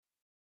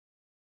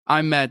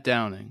I'm Matt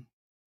Downing,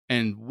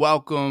 and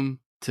welcome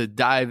to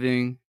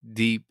Diving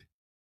Deep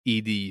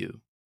EDU.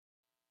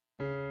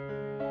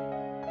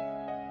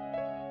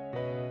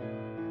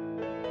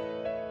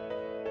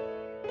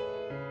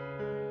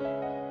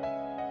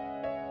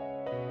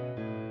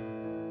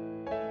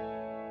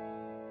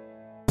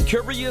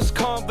 Curious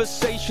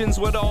conversations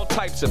with all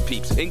types of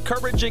peeps.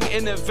 Encouraging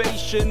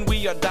innovation,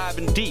 we are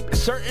diving deep.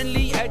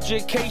 Certainly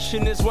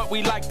education is what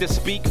we like to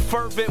speak.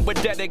 Fervent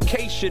with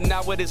dedication,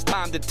 now it is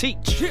time to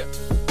teach. Yeah.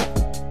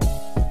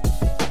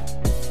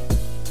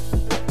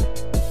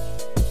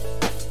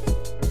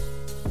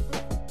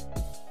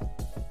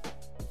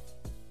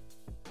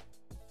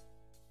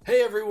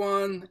 Hey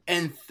everyone,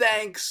 and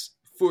thanks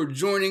for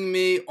joining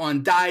me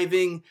on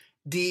Diving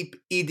Deep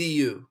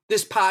EDU.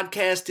 This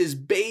podcast is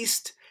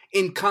based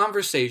in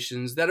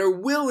conversations that are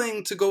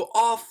willing to go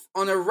off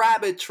on a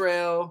rabbit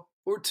trail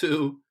or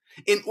two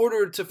in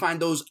order to find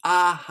those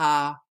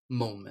aha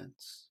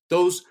moments.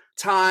 Those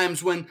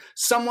times when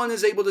someone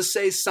is able to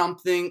say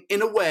something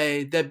in a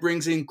way that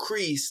brings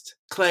increased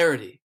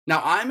clarity.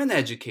 Now, I'm an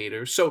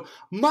educator, so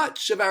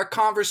much of our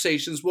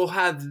conversations will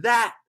have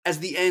that as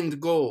the end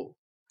goal.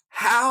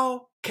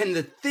 How can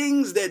the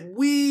things that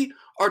we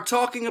are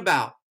talking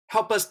about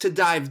help us to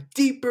dive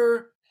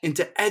deeper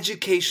into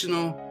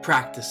educational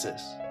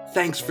practices?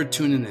 Thanks for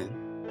tuning in.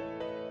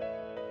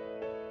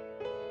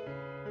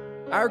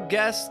 Our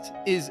guest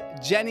is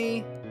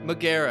Jenny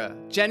Magiera.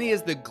 Jenny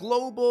is the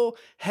global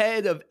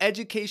head of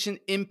education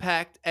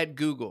impact at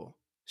Google.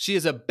 She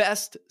is a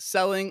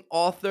best-selling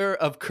author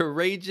of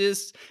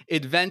Courageous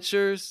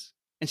Adventures,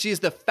 and she is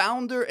the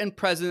founder and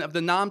president of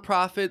the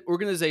nonprofit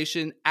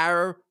organization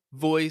Our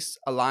Voice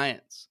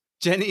Alliance.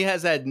 Jenny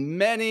has had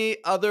many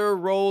other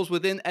roles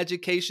within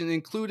education,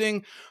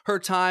 including her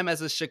time as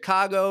a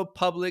Chicago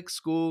public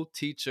school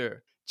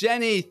teacher.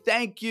 Jenny,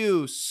 thank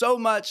you so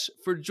much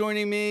for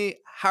joining me.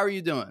 How are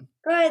you doing?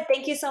 Good.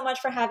 Thank you so much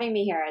for having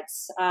me here.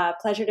 It's a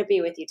pleasure to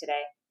be with you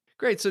today.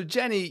 Great. So,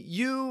 Jenny,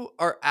 you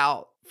are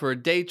out for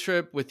a day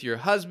trip with your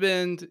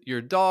husband, your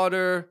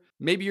daughter,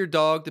 maybe your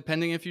dog,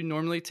 depending if you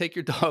normally take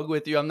your dog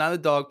with you. I'm not a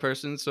dog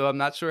person, so I'm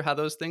not sure how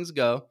those things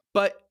go.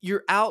 But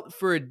you're out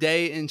for a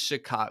day in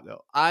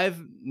Chicago.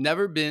 I've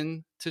never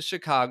been to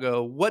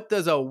Chicago. What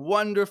does a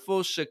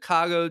wonderful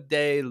Chicago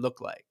day look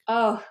like?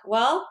 Oh,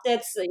 well,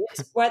 it's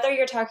whether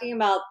you're talking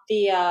about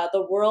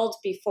the world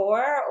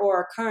before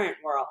or current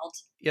world.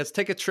 Let's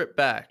take a trip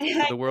back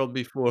to the world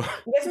before.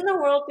 This is the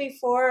world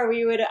before.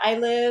 I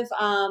live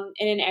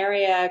in an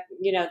area,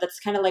 that's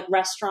kind of like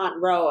Restaurant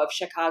Row of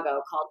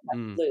Chicago called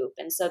West Loop.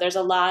 And so there's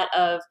a lot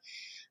of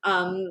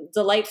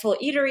delightful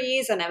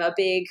eateries, and I'm a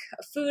big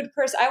food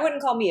person. I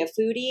wouldn't call me a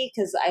foodie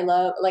because I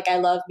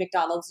love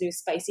McDonald's new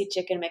spicy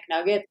chicken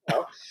McNugget.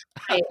 So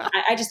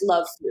I just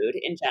love food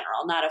in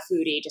general, not a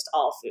foodie, just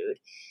all food.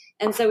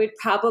 And so we'd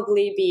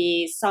probably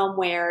be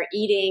somewhere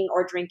eating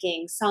or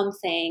drinking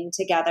something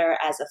together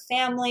as a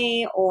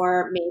family,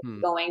 or maybe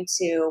going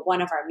to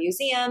one of our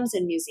museums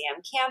and museum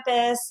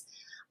campus,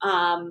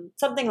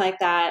 something like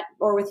that,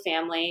 or with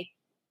family.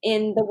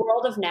 In the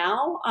world of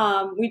now,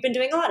 we've been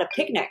doing a lot of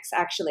picnics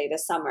actually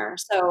this summer.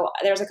 So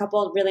there's a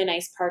couple of really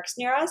nice parks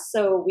near us.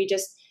 So we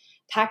just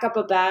pack up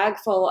a bag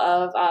full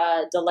of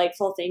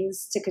delightful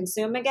things to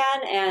consume again,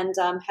 and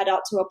head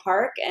out to a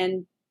park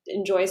and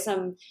enjoy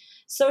some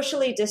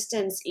socially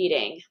distanced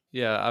eating.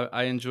 Yeah,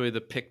 I enjoy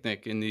the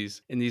picnic in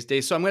these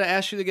days. So I'm going to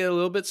ask you to get a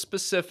little bit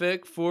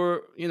specific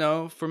for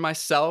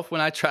myself when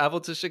I travel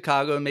to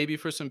Chicago, and maybe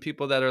for some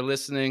people that are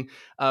listening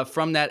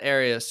from that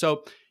area.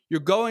 So you're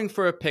going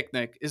for a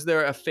picnic. Is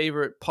there a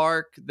favorite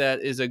park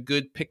that is a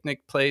good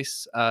picnic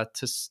place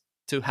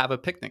to have a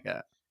picnic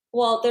at?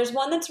 Well, there's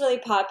one that's really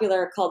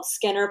popular called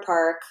Skinner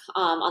Park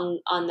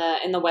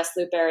in the West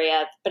Loop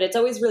area, but it's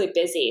always really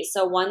busy.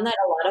 So one that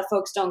a lot of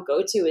folks don't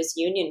go to is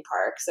Union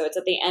Park. So it's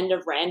at the end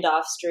of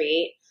Randolph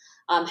Street,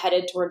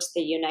 headed towards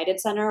the United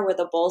Center where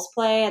the Bulls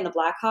play and the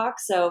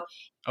Blackhawks. So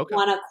if you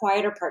want a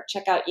quieter park,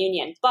 check out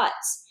Union. But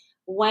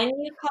when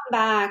you come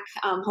back,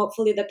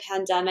 hopefully the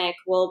pandemic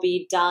will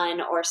be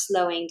done or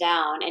slowing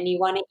down, and you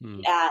want to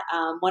eat at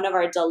one of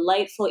our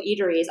delightful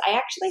eateries. I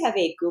actually have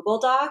a Google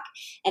Doc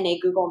and a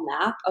Google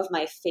Map of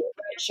my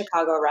favorite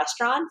Chicago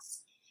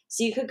restaurants.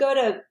 So you could go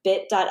to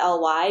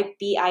bit.ly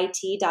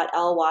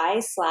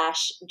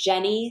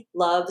 /Jenny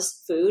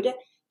Loves Food.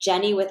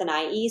 Jenny with an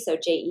IE, so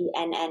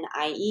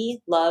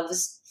JENNIE,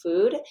 loves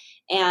food.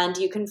 And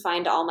you can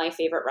find all my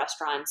favorite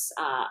restaurants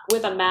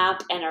with a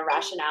map and a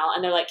rationale.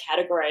 And they're like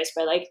categorized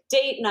by like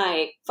date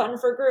night, fun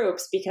for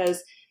groups,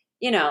 because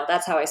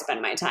that's how I spend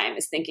my time,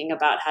 is thinking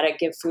about how to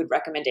give food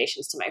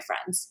recommendations to my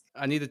friends.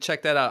 I need to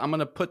check that out. I'm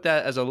going to put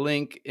that as a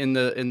link in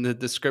the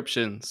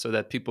description so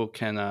that people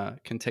can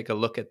take a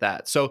look at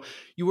that. So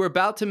you were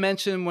about to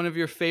mention one of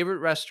your favorite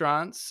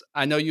restaurants.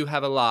 I know you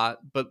have a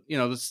lot, but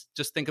let's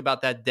just think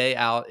about that day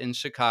out in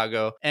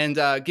Chicago, and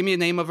give me a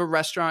name of a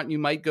restaurant you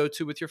might go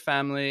to with your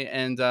family,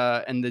 and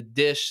the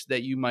dish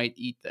that you might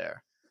eat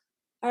there.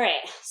 All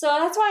right. So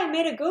that's why I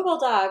made a Google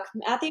Doc.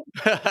 I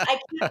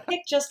can't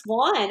pick just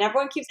one.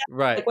 Everyone keeps asking,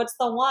 Right. like, what's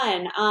the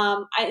one?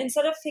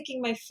 Instead of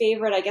picking my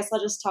favorite, I guess I'll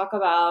just talk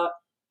about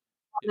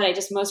that I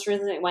just most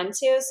recently went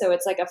to. So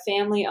it's like a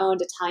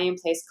family-owned Italian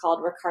place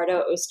called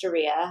Riccardo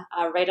Osteria,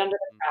 right under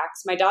the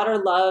tracks. My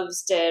daughter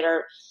loved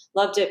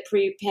it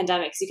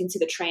pre-pandemic, so you can see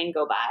the train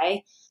go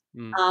by.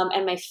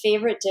 And my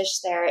favorite dish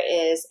there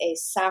is a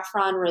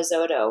saffron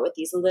risotto with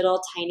these little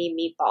tiny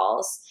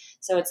meatballs.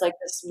 So it's like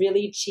this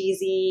really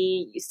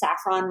cheesy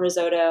saffron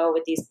risotto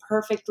with these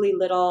perfectly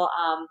little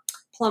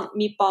plump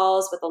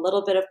meatballs with a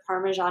little bit of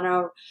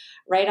Parmigiano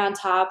right on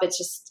top.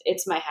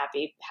 It's my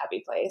happy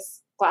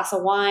place. Glass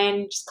of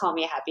wine, just call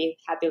me a happy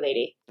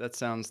lady. That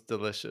sounds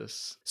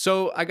delicious.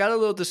 So I got a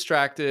little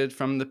distracted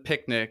from the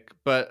picnic,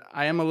 but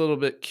I am a little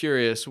bit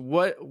curious.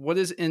 What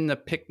is in the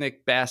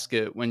picnic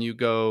basket when you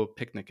go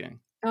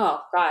picnicking?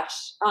 Oh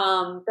gosh.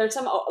 There's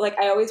some, like,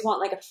 I always want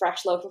like a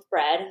fresh loaf of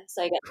bread.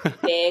 So I get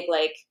big,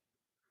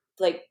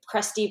 like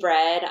crusty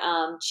bread,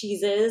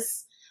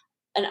 cheeses,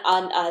 and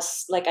on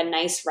us like a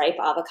nice ripe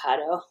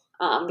avocado,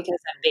 because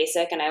I'm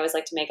basic and I always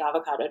like to make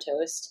avocado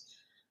toast.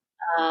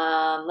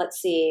 Let's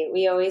see.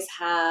 We always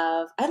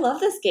have. I love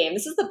this game.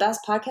 This is the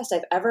best podcast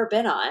I've ever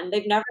been on.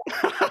 They've never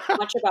talked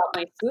much about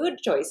my food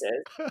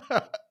choices.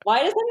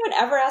 Why does anyone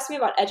ever ask me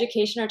about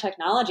education or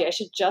technology? I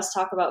should just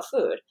talk about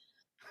food.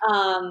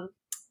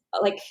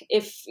 Like,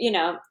 if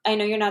I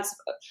know you're not.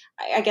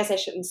 I guess I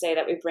shouldn't say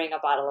that we bring a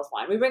bottle of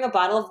wine. We bring a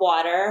bottle of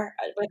water.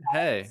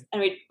 Hey.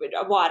 And we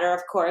water,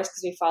 of course,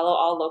 because we follow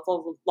all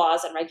local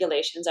laws and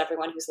regulations.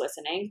 Everyone who's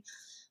listening.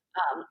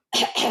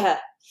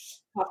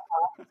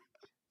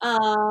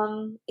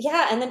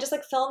 Yeah, and then just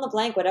like fill in the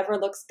blank, whatever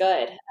looks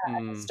good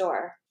at the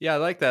store. Yeah, I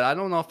like that. I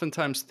don't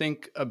oftentimes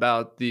think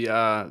about the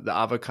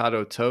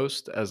avocado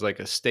toast as like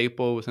a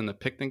staple within the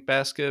picnic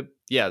basket.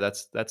 Yeah,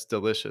 that's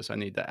delicious. I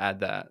need to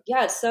add that.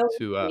 Yeah, it's so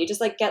to you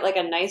just like get like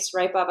a nice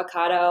ripe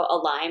avocado, a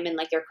lime, and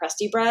like your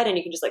crusty bread, and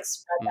you can just like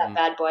spread that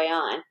bad boy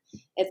on.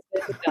 It's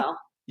good to go.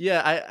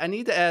 Yeah, I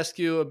need to ask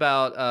you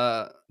about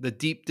the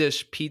deep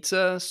dish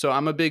pizza. So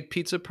I'm a big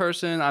pizza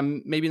person.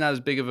 I'm maybe not as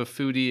big of a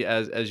foodie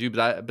as you,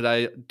 but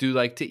I do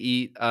like to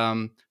eat.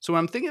 So when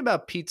I'm thinking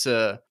about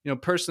pizza,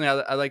 personally,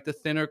 I like the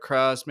thinner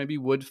crust, maybe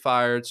wood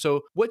fired.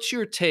 So what's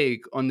your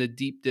take on the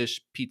deep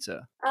dish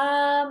pizza?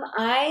 I'm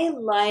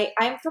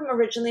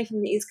originally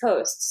from the East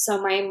Coast.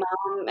 So my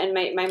mom and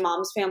my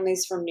mom's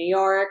family's from New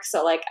York.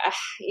 So like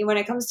when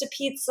it comes to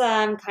pizza,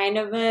 I'm kind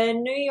of a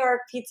New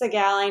York pizza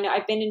gal. I know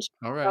I've been in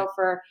Chicago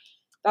for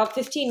about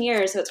 15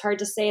 years, so it's hard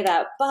to say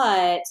that,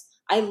 but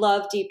I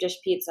love deep dish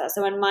pizza.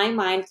 So in my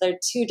mind, there are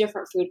two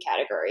different food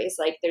categories.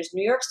 Like there's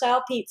New York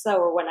style pizza,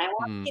 or when I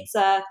want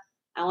pizza,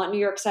 I want New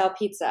York style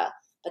pizza.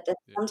 But then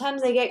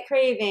sometimes I get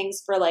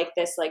cravings for like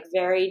this like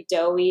very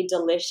doughy,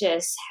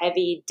 delicious,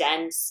 heavy,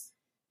 dense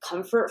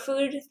comfort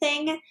food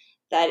thing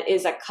that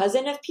is a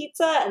cousin of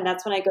pizza. And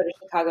that's when I go to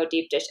Chicago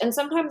deep dish. And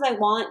sometimes I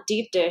want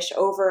deep dish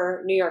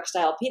over New York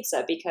style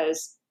pizza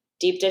because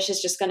deep dish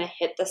is just going to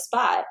hit the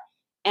spot.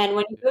 And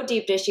when you go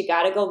deep dish, you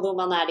got to go Lou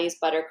Malnati's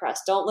butter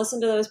crust. Don't listen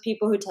to those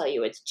people who tell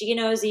you it's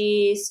Gino's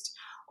East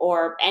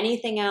or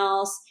anything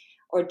else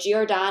or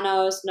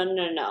Giordano's.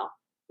 No.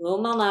 Lou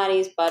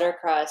Malnati's butter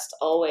crust,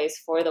 always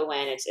for the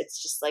win.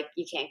 It's just like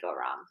you can't go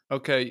wrong.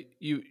 Okay,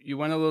 you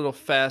went a little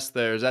fast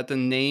there. Is that the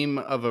name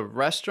of a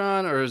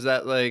restaurant, or is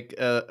that like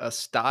a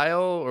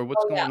style, or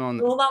what's going on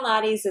there? Lou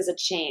Malnati's is a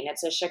chain.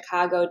 It's a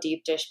Chicago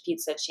deep dish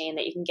pizza chain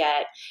that you can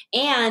get.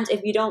 And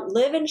if you don't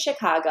live in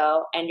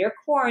Chicago and you're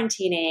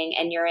quarantining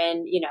and you're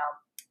in,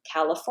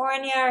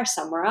 California or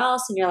somewhere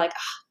else, and you're like,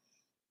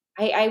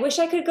 I wish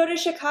I could go to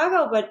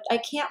Chicago, but I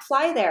can't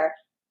fly there.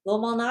 Lou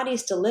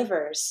Malnati's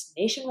delivers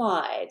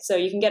nationwide. So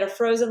you can get a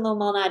frozen Lou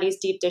Malnati's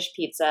deep dish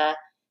pizza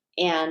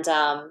and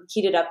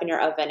heat it up in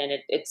your oven, and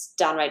it's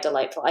downright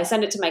delightful. I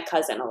send it to my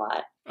cousin a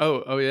lot.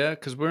 Oh yeah,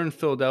 because we're in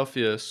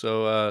Philadelphia,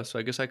 so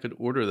I guess I could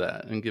order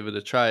that and give it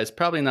a try. It's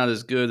probably not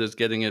as good as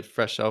getting it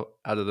fresh out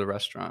of the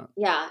restaurant.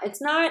 Yeah,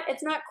 it's not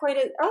quite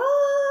as.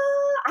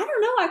 I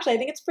don't know. Actually, I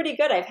think it's pretty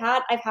good. I've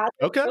had the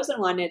frozen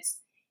one.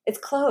 It's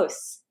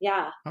close.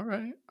 Yeah. All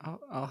right.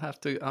 I'll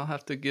have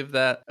to give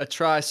that a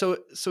try. So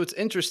it's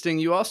interesting.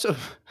 You also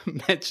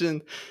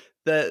mentioned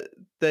that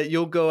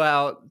you'll go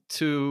out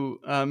to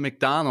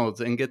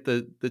McDonald's and get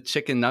the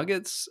chicken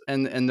nuggets,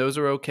 and those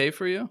are okay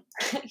for you?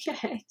 I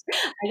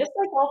just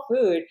like all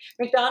food.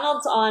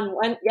 McDonald's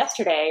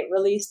yesterday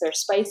released their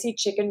spicy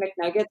chicken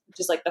McNuggets, which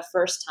is like the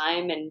first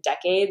time in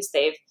decades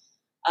they've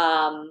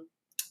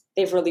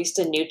released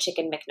a new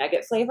chicken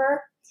McNugget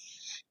flavor.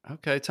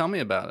 Okay, tell me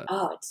about it.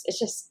 Oh, it's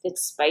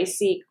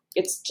spicy.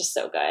 It's just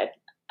so good.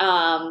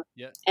 And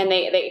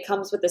it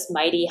comes with this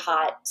mighty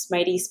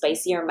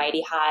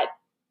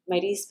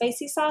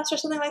spicy sauce or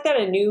something like that.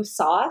 A new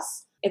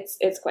sauce.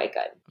 It's quite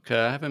good. Okay,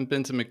 I haven't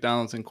been to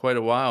McDonald's in quite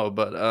a while,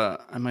 but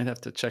I might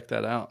have to check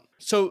that out.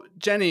 So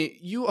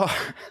Jenny,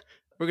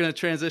 we're gonna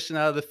transition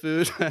out of the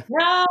food.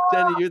 No,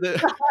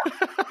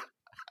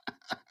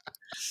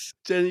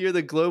 Jenny, you're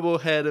the global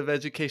head of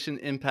education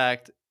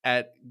impact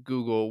at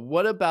Google.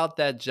 What about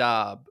that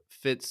job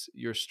fits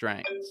your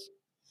strengths?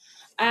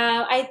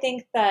 I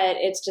think that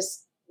it's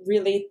just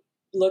really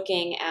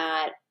looking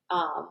at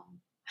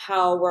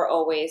how we're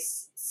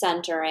always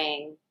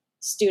centering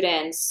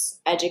students,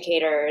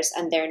 educators,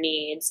 and their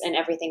needs in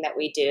everything that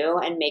we do,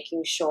 and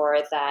making sure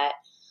that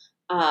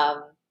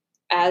um,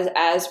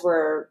 as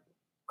we're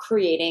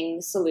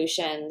creating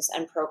solutions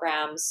and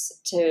programs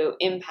to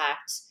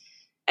impact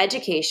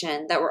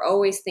education, that we're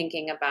always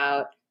thinking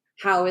about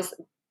how is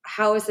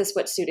how is this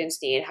what students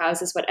need? How is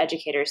this what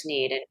educators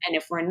need? And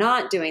if we're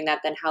not doing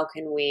that, then how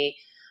can we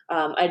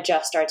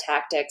adjust our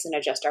tactics and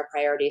adjust our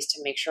priorities to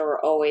make sure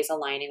we're always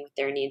aligning with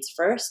their needs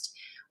first,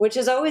 which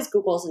is always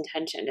Google's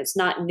intention. It's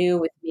not new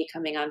with me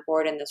coming on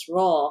board in this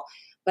role,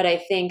 but I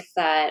think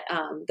that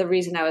the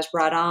reason I was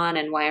brought on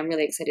and why I'm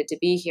really excited to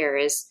be here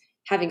is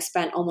having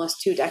spent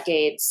almost 2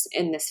 decades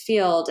in this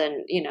field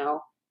and,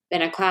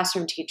 been a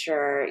classroom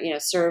teacher,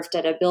 served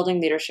at a building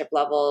leadership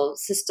level,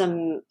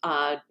 system,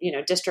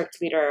 district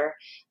leader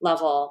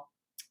level.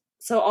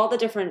 So all the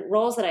different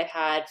roles that I've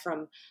had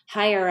from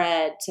higher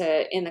ed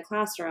to in the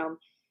classroom,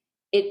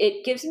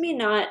 it gives me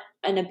not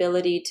an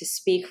ability to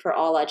speak for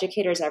all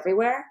educators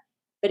everywhere,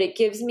 but it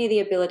gives me the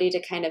ability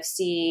to kind of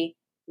see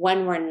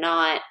when we're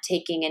not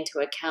taking into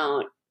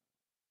account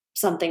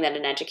something that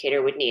an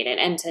educator would need,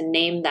 and to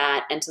name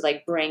that and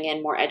to bring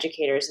in more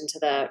educators into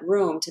the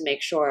room to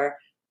make sure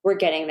we're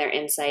getting their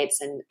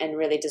insights and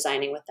really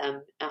designing with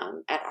them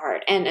at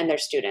heart and their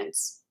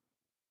students.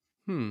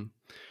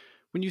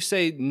 When you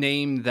say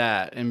name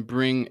that and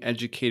bring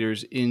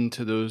educators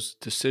into those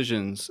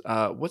decisions,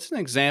 what's an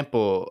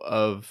example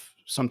of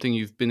something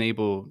you've been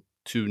able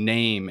to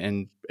name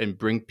and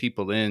bring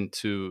people in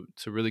to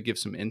really give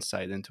some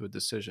insight into a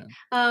decision?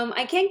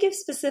 I can't give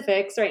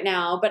specifics right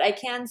now, but I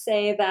can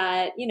say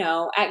that,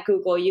 at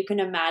Google, you can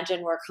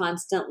imagine we're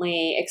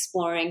constantly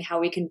exploring how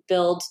we can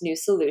build new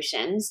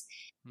solutions.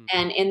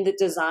 And in the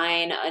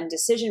design and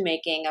decision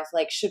making of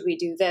should we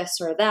do this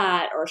or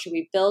that, or should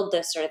we build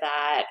this or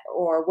that,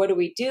 or what do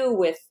we do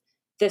with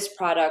this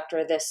product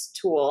or this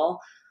tool?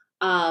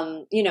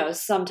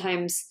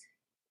 Sometimes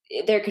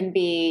there can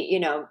be,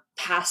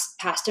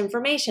 past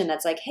information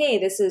that's hey,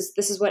 this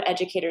is what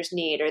educators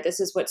need, or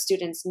this is what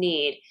students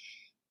need.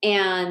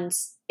 And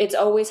it's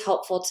always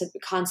helpful to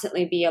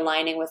constantly be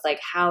aligning with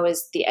how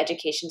is the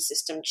education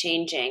system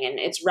changing, and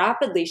it's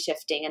rapidly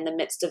shifting in the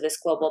midst of this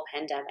global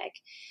pandemic.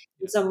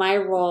 So my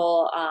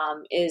role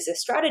is a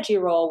strategy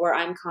role where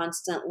I'm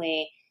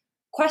constantly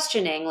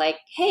questioning,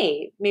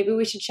 hey, maybe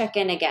we should check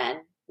in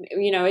again.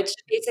 It's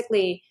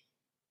basically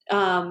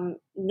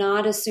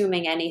not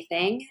assuming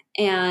anything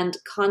and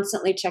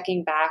constantly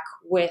checking back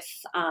with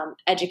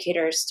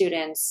educators,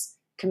 students,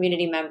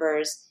 community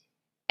members,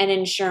 and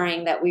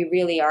ensuring that we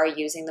really are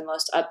using the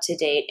most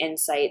up-to-date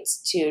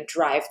insights to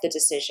drive the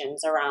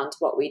decisions around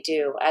what we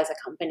do as a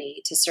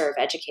company to serve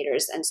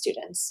educators and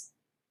students.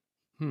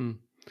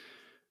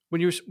 When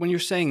you're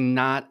saying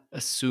not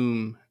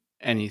assume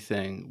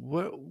anything,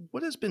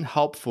 what has been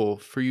helpful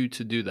for you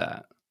to do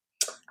that?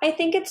 I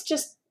think it's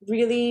just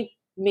really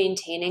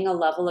maintaining a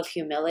level of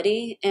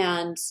humility.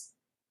 And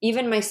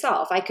even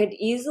myself, I could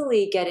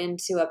easily get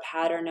into a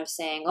pattern of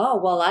saying,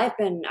 oh, well, I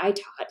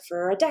taught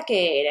for a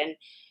decade, and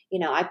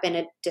I've been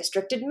a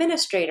district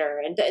administrator,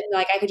 and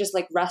I could just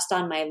rest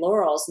on my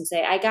laurels and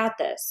say, I got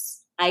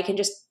this. I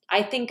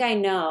think I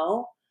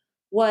know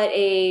what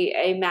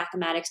a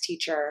mathematics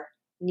teacher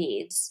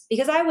needs,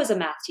 because I was a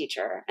math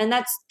teacher, and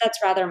that's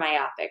rather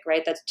myopic,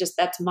 right?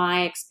 That's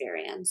my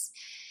experience.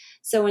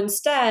 So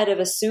instead of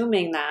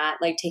assuming that,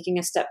 taking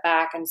a step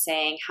back and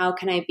saying, how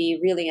can I be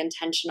really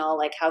intentional?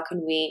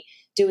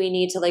 Do we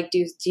need to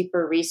do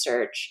deeper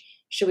research?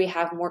 Should we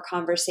have more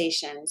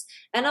conversations?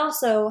 And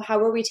also, how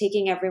are we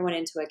taking everyone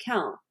into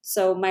account?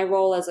 So my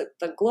role as a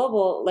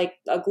global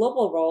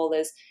role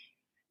is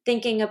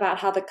thinking about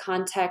how the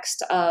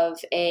context of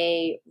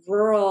a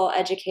rural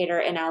educator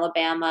in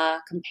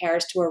Alabama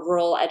compares to a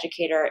rural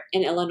educator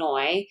in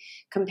Illinois,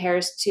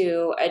 compares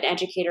to an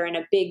educator in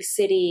a big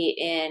city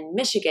in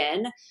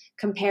Michigan,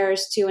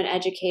 compares to an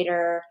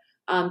educator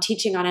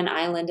teaching on an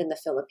island in the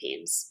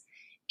Philippines.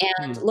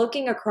 And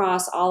looking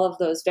across all of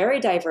those very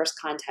diverse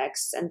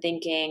contexts and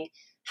thinking,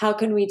 how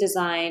can we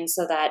design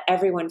so that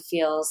everyone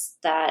feels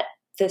that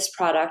this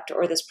product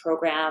or this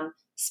program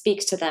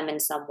speaks to them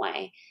in some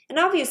way? And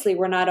obviously,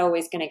 we're not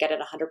always going to get it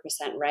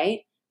 100%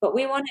 right, but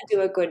we want to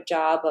do a good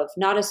job of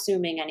not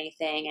assuming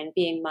anything and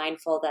being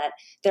mindful that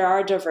there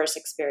are diverse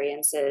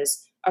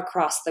experiences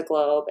across the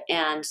globe,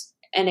 and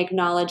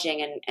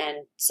acknowledging and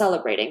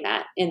celebrating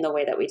that in the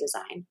way that we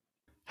design.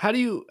 How do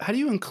you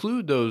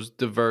include those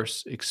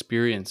diverse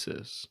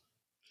experiences?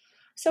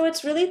 So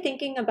it's really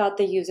thinking about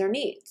the user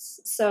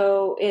needs.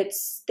 So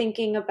it's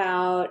thinking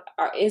about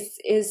are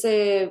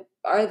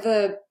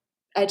the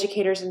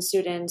educators and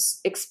students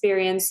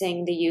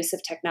experiencing the use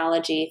of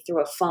technology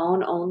through a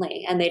phone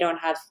only, and they don't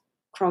have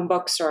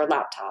Chromebooks or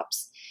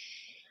laptops?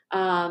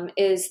 Are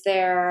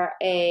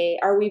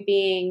we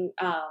being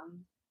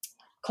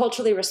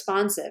culturally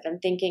responsive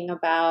and thinking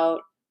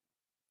about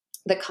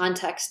the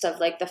context of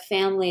the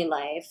family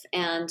life,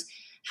 and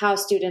how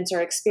students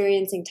are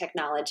experiencing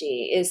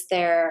technology? Is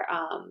there,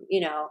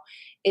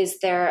 is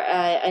there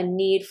a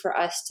need for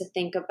us to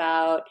think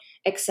about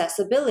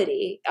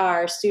accessibility?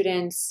 Are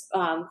students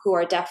who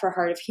are deaf or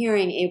hard of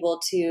hearing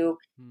able to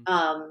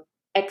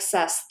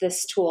access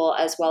this tool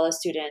as well as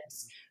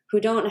students who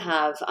don't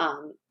have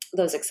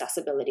those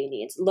accessibility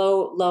needs,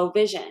 low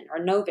vision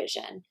or no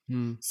vision?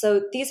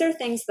 So these are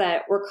things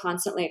that we're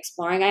constantly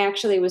exploring. I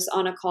actually was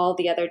on a call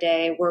the other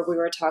day where we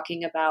were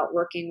talking about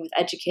working with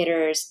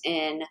educators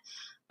in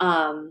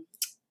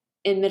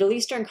Middle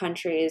Eastern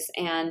countries,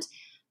 and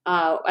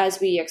as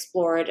we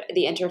explored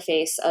the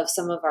interface of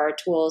some of our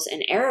tools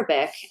in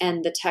Arabic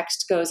and the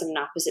text goes in an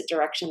opposite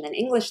direction than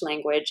English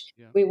language,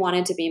 we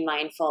wanted to be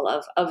mindful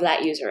of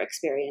that user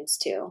experience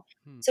too.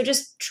 So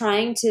just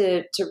trying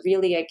to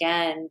really,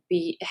 again,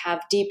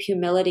 have deep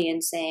humility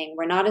in saying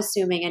we're not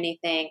assuming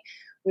anything.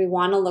 We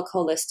want to look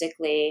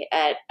holistically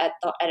at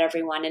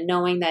everyone, and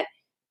knowing that,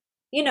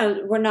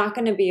 we're not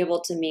going to be able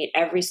to meet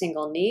every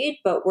single need,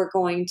 but we're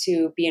going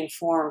to be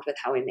informed with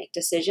how we make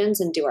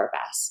decisions and do our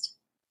best.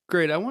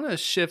 Great. I want to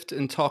shift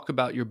and talk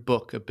about your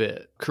book a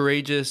bit.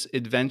 Courageous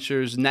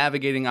Adventures,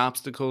 Navigating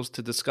Obstacles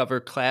to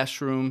Discover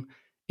Classroom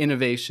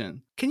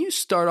Innovation. Can you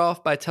start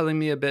off by telling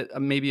me a bit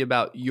maybe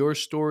about your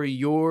story,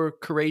 your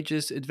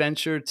courageous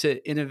adventure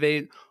to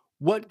innovate?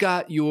 What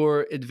got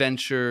your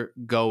adventure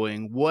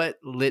going? What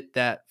lit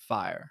that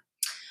fire?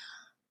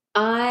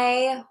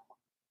 I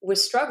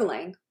was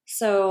struggling.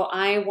 So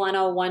I won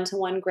a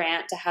one-to-one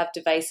grant to have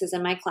devices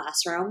in my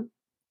classroom.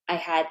 I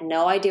had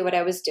no idea what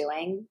I was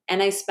doing.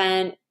 And I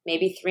spent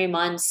maybe 3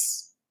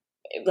 months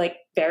like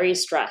very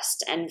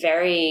stressed and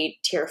very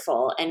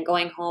tearful, and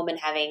going home and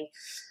having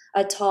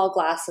a tall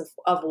glass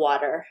of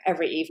water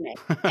every evening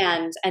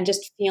and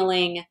just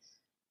feeling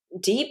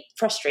deep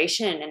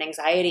frustration and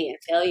anxiety and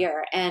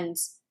failure. And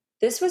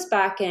this was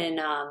back in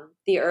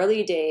the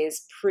early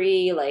days,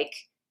 pre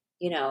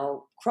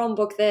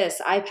Chromebook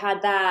this,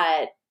 iPad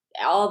that,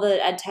 all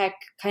the ed tech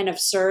kind of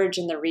surge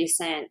in the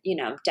recent,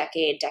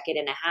 decade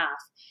and a half.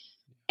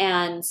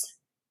 And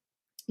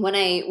when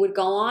I would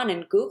go on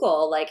and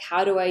Google, like,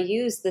 how do I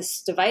use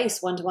this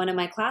device one-to-one in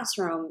my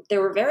classroom?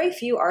 There were very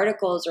few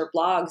articles or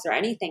blogs or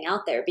anything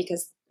out there,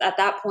 because at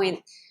that point,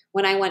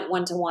 when I went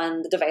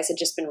one-to-one, the device had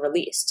just been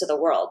released to the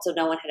world. So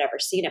no one had ever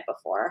seen it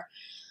before.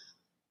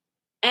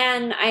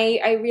 And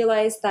I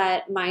realized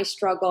that my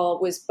struggle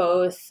was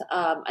both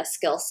a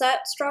skill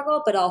set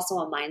struggle, but also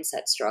a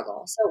mindset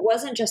struggle. So it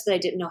wasn't just that I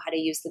didn't know how to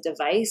use the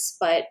device,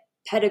 but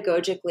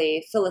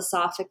pedagogically,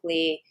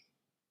 philosophically,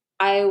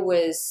 I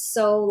was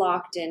so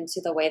locked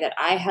into the way that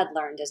I had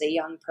learned as a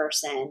young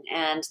person.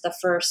 And the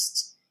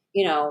first,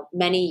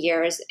 many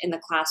years in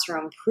the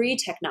classroom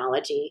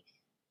pre-technology,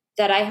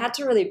 that I had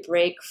to really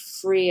break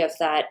free of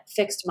that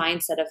fixed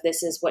mindset of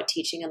this is what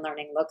teaching and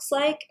learning looks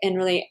like, and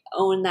really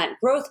own that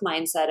growth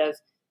mindset of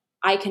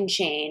I can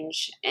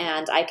change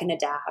and I can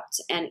adapt,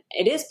 and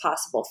it is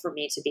possible for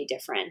me to be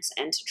different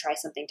and to try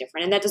something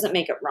different, and that doesn't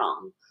make it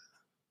wrong.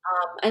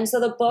 And so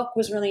the book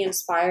was really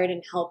inspired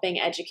in helping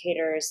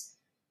educators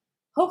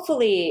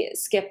hopefully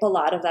skip a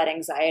lot of that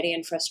anxiety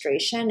and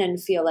frustration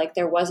and feel like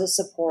there was a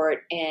support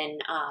in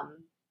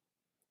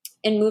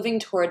moving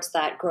towards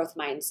that growth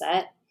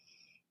mindset,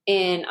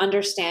 in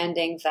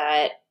understanding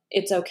that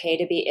it's okay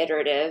to be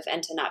iterative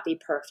and to not be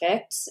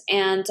perfect,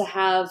 and to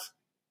have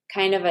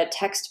kind of a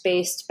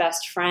text-based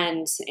best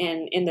friend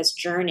in this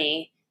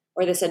journey,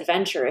 or this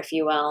adventure, if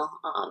you will,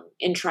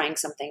 in trying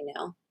something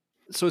new.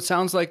 So it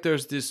sounds like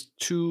there's these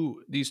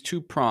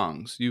two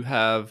prongs. You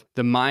have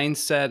the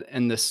mindset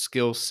and the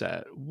skill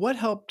set. What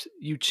helped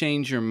you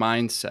change your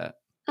mindset?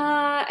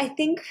 I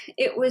think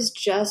it was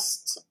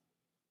just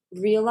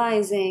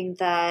realizing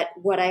that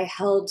what I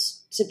held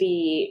to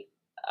be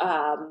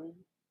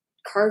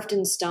carved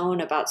in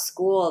stone about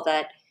school,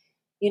 that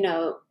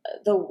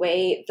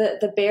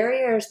the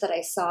barriers that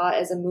I saw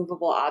as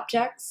immovable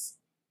objects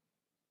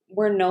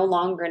were no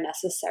longer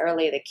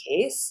necessarily the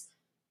case,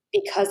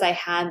 because I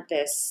had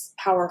this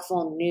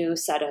powerful new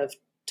set of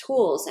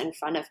tools in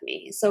front of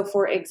me. So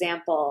for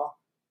example,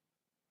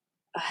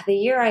 the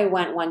year I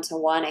went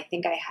one-to-one, I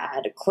think I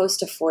had close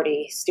to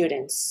 40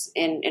 students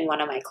in one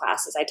of my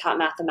classes. I taught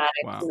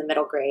mathematics in the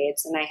middle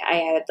grades, and I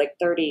had like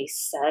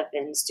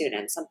 37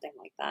 students, something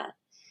like that.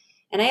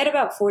 And I had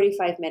about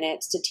 45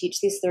 minutes to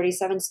teach these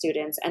 37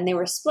 students, and they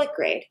were split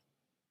grade.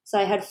 So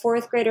I had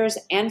 4th graders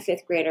and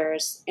 5th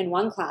graders in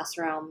one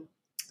classroom,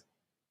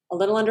 a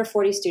little under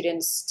 40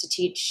 students to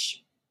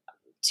teach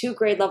 2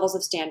 grade levels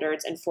of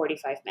standards in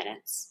 45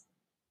 minutes.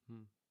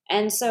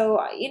 And so,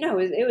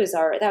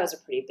 that was a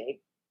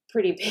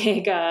pretty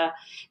big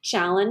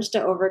challenge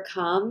to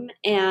overcome.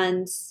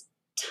 And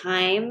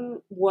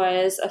time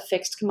was a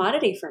fixed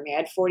commodity for me. I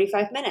had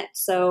 45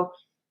 minutes. So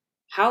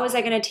how was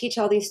I going to teach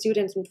all these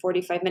students in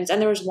 45 minutes? And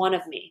there was one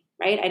of me,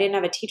 right? I didn't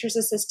have a teacher's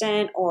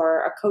assistant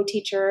or a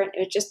co-teacher. It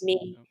was just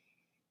me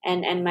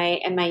and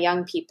my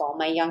young people,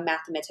 my young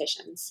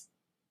mathematicians.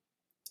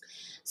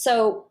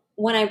 So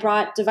when I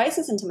brought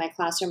devices into my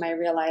classroom, I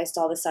realized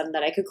all of a sudden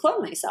that I could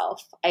clone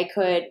myself. I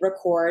could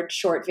record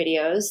short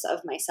videos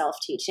of myself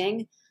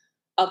teaching,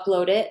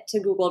 upload it to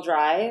Google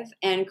Drive,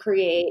 and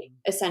create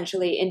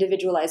essentially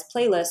individualized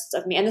playlists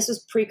of me. And this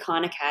was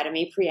pre-Khan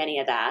Academy, pre any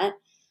of that.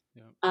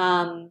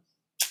 Yeah.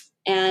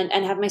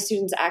 And have my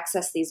students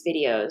access these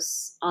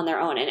videos on their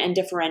own and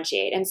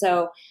differentiate. And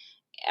so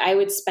I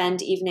would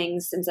spend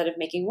evenings, instead of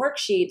making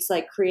worksheets,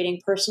 like creating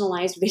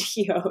personalized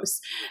videos,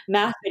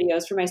 math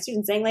videos for my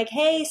students, saying like,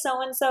 hey,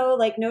 so-and-so,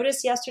 like,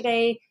 noticed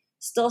yesterday,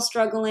 still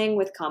struggling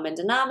with common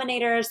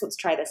denominators. Let's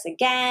try this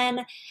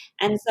again.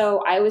 And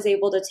so I was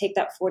able to take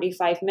that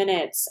 45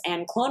 minutes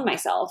and clone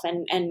myself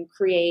and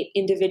create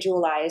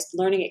individualized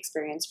learning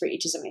experience for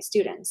each of my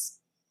students.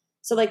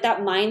 So like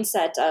that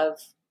mindset of,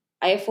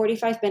 I have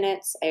 45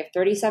 minutes, I have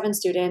 37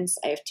 students,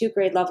 I have 2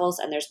 grade levels,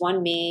 and there's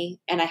one me,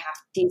 and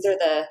these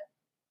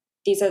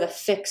are the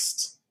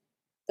fixed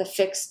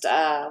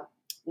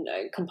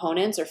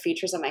components or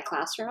features of my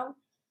classroom.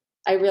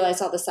 I realized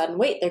all of a sudden,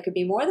 wait, there could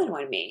be more than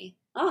one me.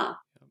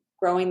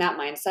 Growing that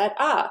mindset.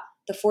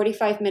 The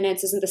 45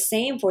 minutes isn't the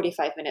same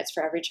 45 minutes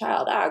for every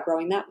child.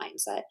 Growing that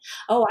mindset.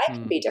 I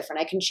can be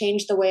different. I can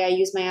change the way I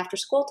use my after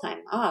school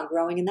time.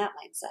 Growing in that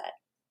mindset.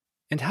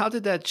 And how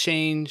did that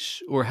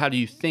change, or how do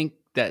you think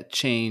that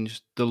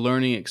changed the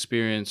learning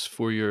experience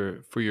for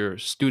your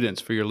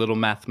students, for your little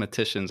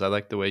mathematicians? I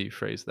like the way you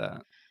phrase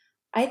that.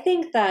 I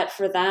think that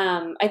for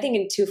them, I think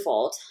in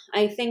twofold.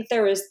 I think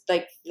there was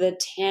like the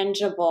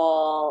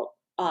tangible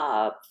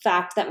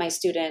fact that my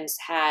students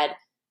had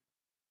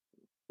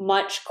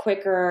much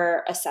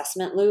quicker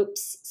assessment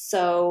loops.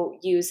 So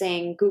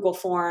using Google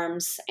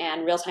Forms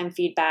and real-time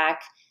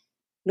feedback,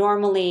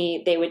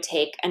 normally they would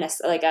take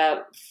a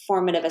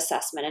formative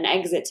assessment, an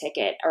exit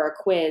ticket or a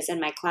quiz in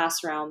my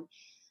classroom.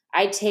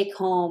 I'd take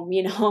home,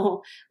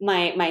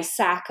 my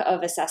sack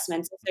of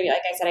assessments. So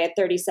like I said, I had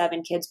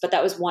 37 kids, but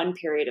that was one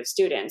period of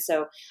students.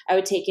 So I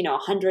would take,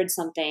 100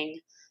 something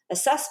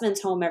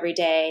assessments home every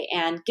day.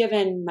 And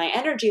given my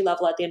energy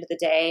level at the end of the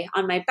day,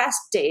 on my best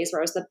days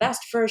where I was the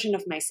best version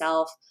of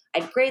myself,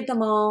 I'd grade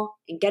them all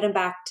and get them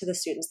back to the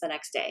students the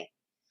next day.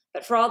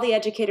 But for all the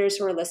educators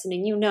who are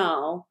listening,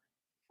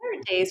 there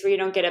are days where you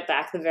don't get it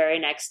back the very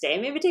next day.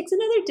 Maybe it takes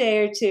another day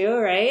or two,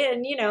 right?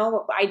 And,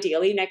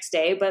 ideally next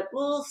day, but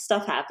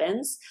stuff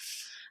happens.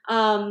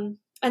 And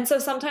so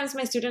sometimes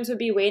my students would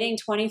be waiting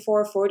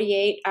 24,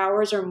 48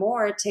 hours or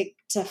more to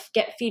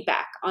get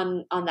feedback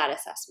on that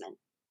assessment.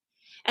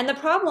 And the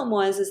problem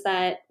is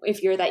that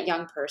if you're that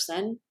young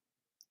person,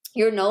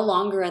 you're no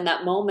longer in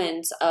that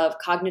moment of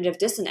cognitive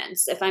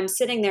dissonance. If I'm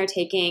sitting there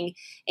taking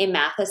a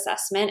math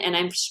assessment and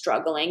I'm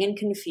struggling and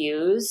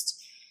confused,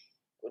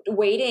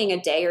 waiting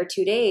a day or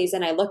 2 days,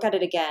 and I look at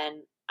it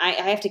again, I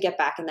have to get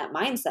back in that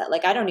mindset.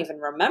 Like, I don't even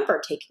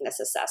remember taking this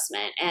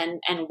assessment. And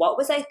what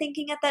was I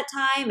thinking at that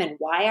time? And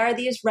why are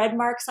these red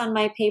marks on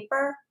my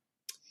paper?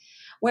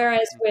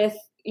 Whereas with,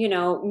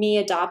 me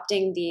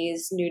adopting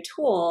these new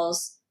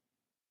tools,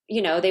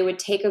 they would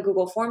take a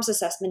Google Forms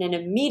assessment and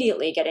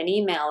immediately get an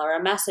email or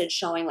a message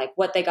showing like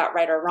what they got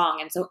right or wrong.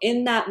 And so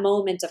in that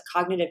moment of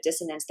cognitive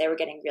dissonance, they were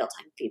getting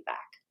real-time feedback.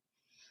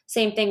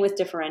 Same thing with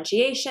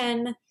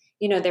differentiation.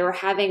 They were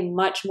having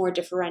much more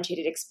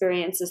differentiated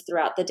experiences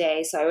throughout the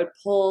day. So I would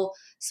pull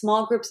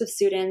small groups of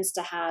students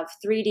to have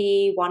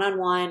 3D,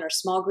 one-on-one, or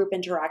small group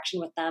interaction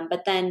with them.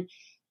 But then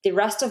the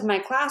rest of my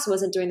class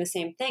wasn't doing the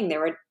same thing. They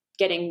were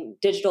getting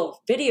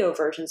digital video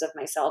versions of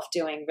myself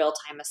doing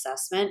real-time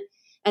assessment.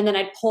 And then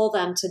I'd pull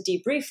them to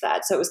debrief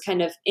that. So it was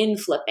kind of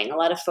in-flipping. A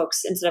lot of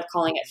folks, instead of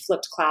calling it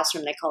flipped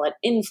classroom, they call it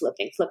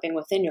in-flipping, flipping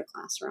within your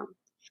classroom.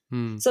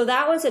 So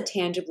that was a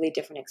tangibly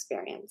different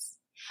experience.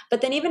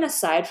 But then even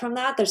aside from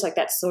that, there's like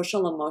that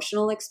social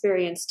emotional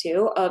experience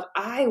too of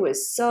I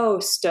was so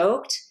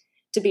stoked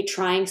to be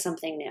trying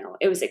something new.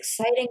 It was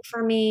exciting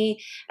for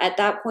me. At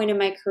that point in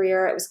my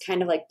career, it was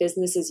kind of like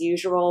business as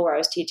usual, where I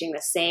was teaching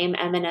the same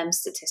M&M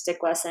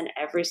statistic lesson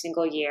every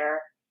single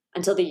year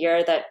until the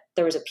year that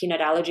there was a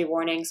peanut allergy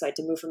warning. So I had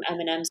to move from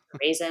M&Ms to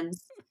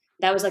raisins.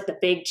 That was like the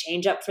big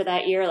change up for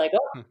that year. Like,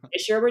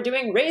 this year we're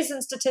doing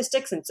raisin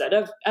statistics instead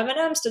of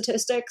M&M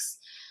statistics.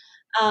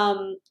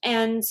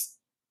 And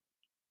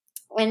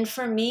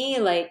for me,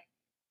 like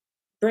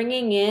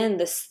bringing in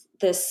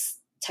this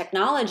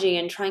technology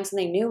and trying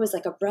something new was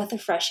like a breath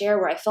of fresh air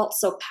where I felt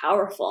so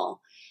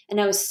powerful.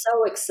 And I was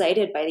so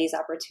excited by these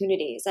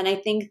opportunities. And I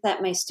think that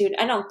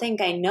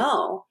I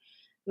know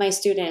my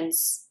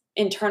students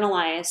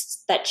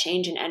internalized that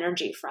change in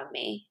energy from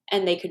me,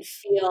 and they could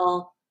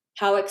feel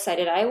how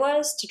excited I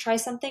was to try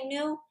something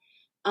new.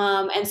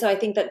 And so I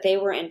think that they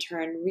were in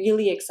turn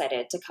really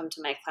excited to come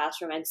to my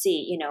classroom and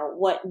see,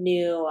 what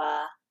new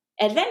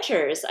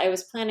adventures I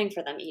was planning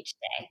for them each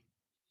day.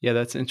 Yeah,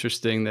 that's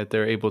interesting that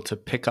they're able to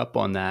pick up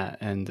on that.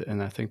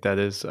 And I think that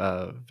is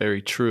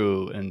very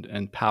true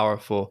and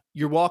powerful.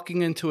 You're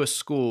walking into a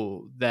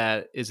school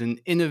that is an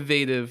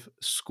innovative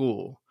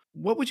school.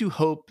 What would you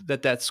hope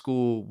that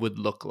school would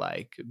look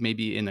like,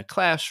 maybe in a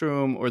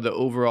classroom or the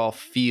overall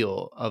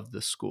feel of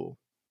the school?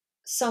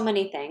 So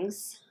many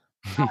things.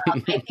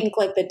 I think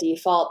like the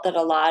default that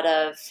a lot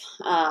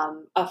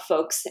of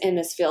folks in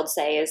this field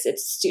say is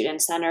it's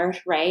student centered,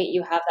 right?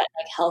 You have that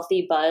like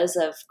healthy buzz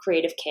of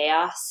creative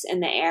chaos in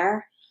the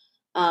air.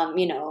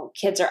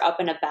 Kids are up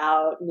and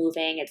about,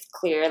 moving. It's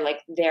clear like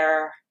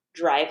they're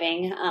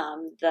driving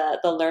the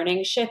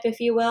learning ship, if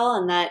you will,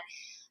 and that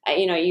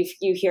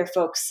you hear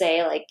folks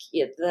say like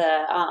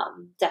the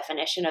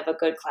definition of a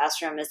good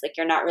classroom is like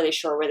you're not really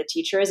sure where the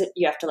teacher is.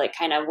 You have to like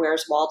kind of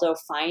Where's Waldo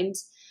find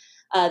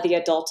the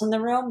adult in the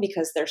room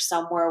because they're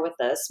somewhere with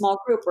a small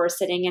group or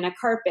sitting in a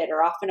carpet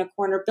or off in a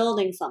corner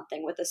building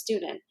something with a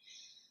student.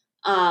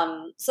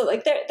 So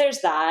like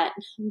there's that,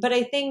 but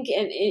I think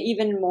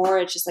even more,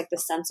 it's just like the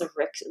sense of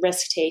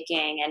risk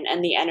taking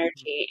and the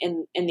energy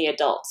in the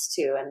adults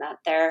too, and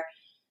that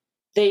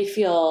they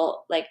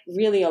feel like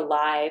really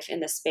alive in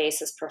the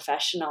space as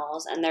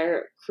professionals and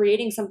they're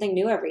creating something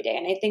new every day.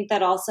 And I think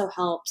that also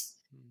helps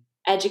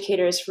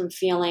educators from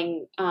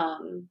feeling,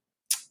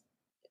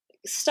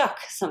 stuck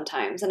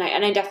sometimes. And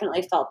I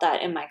definitely felt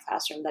that in my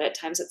classroom, that at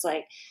times it's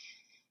like,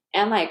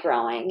 am I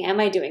growing? Am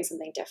I doing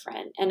something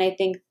different? And I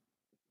think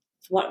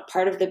what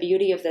part of the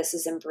beauty of this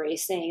is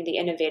embracing the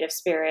innovative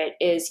spirit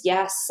is,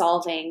 yes,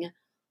 solving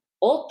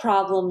old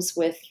problems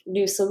with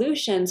new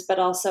solutions, but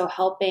also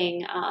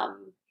helping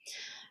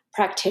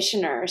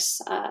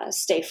practitioners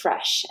stay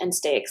fresh and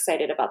stay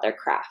excited about their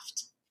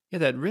craft. Yeah,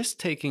 that risk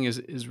taking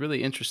is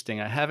really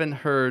interesting. I haven't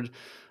heard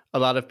a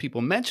lot of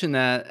people mention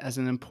that as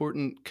an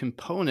important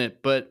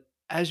component, but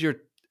as you're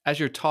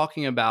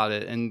talking about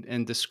it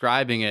and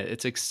describing it,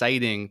 it's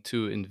exciting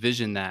to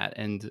envision that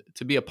and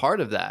to be a part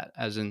of that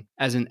as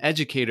an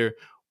educator.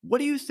 What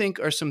do you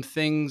think are some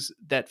things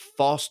that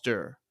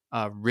foster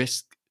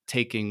risk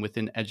taking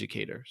within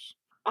educators?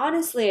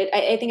 Honestly,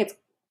 I think it's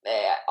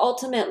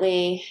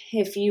ultimately,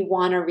 if you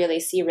want to really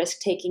see risk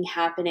taking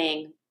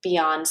happening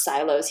beyond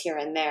silos here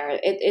and there,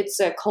 it's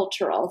a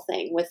cultural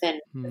thing within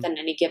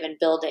any given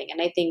building,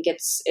 and I think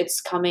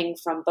it's coming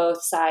from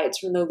both sides,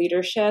 from the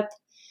leadership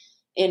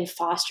in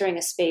fostering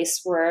a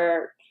space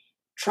where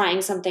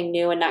trying something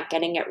new and not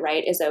getting it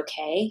right is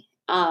okay.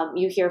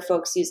 You hear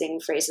folks using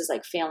phrases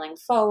like failing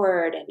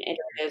forward and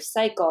iterative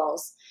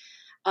cycles.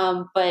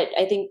 But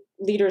I think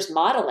leaders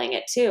modeling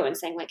it too and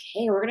saying like,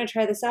 hey, we're going to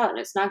try this out and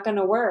it's not going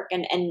to work,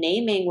 and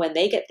naming when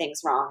they get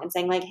things wrong and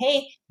saying like,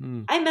 hey,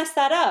 I messed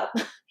that up.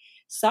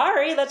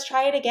 Sorry, let's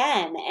try it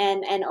again.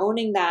 And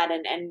owning that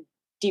and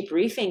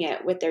debriefing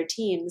it with their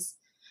teams.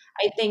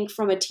 I think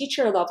from a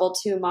teacher level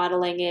too,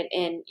 modeling it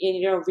in,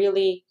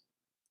 really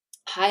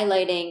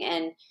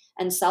highlighting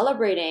and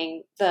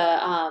celebrating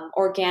the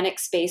organic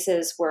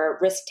spaces where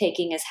risk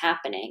taking is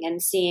happening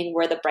and seeing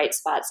where the bright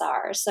spots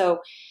are. So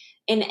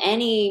in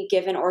any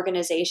given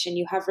organization,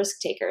 you have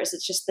risk takers.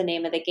 It's just the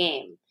name of the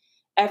game.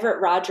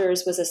 Everett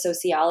Rogers was a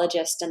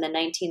sociologist in the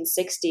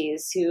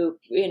 1960s who,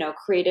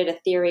 created a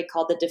theory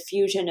called the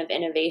diffusion of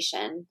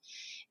innovation.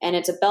 And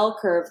it's a bell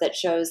curve that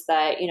shows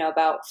that,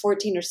 about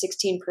 14 or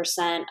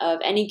 16% of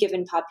any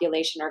given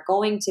population are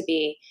going to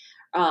be,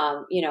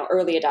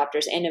 early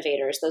adopters,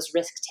 innovators, those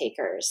risk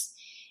takers.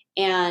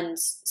 And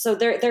so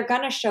they're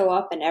going to show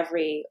up in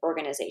every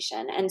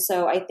organization. And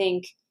so I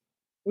think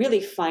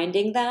really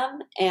finding them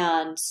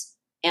and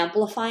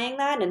amplifying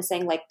that and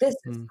saying like, this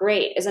is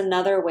great, is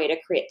another way to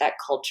create that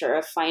culture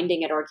of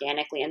finding it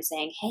organically and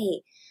saying,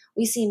 hey,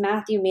 we see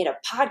Matthew made a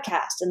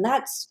podcast and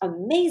that's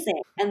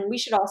amazing. And we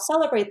should all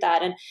celebrate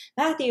that. And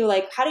Matthew,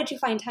 like, how did you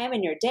find time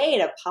in your day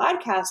to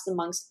podcast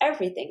amongst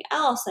everything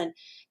else, and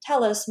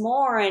tell us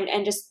more,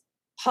 and just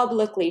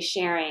publicly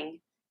sharing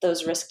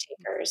those risk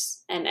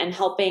takers and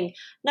helping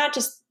not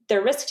just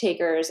their risk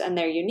takers and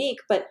they're unique,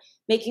 but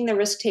making the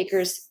risk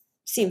takers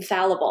seem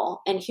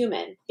fallible and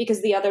human.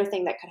 Because the other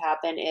thing that could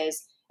happen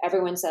is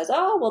everyone says,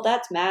 oh, well,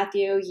 that's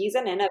Matthew. He's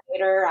an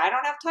innovator. I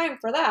don't have time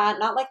for that.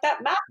 Not like that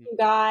Matthew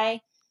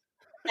guy.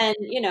 And,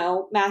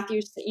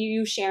 Matthew,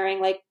 you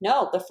sharing like,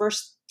 no, the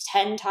first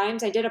 10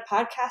 times I did a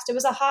podcast, it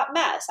was a hot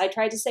mess. I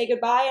tried to say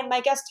goodbye and my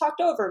guest talked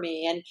over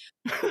me and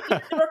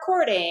the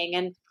recording.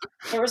 And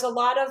there was a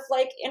lot of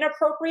like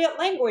inappropriate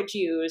language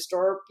used,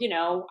 or,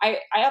 I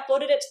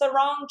uploaded it to the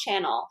wrong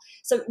channel.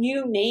 So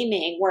you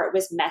naming where it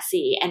was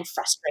messy and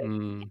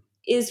frustrating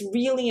is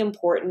really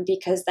important,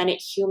 because then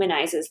it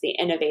humanizes the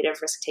innovative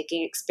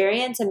risk-taking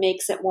experience and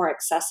makes it more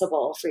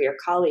accessible for your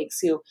colleagues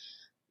who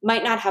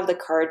might not have the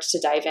courage to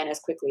dive in as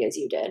quickly as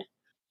you did.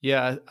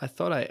 Yeah, I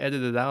thought I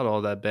edited out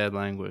all that bad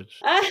language.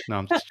 No,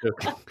 I'm just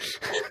joking.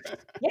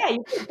 Yeah,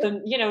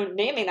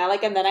 naming that,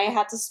 like, and then I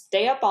had to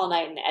stay up all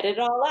night and edit it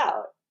all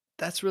out.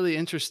 That's really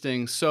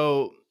interesting.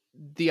 So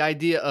the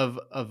idea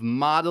of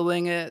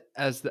modeling it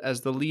as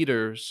the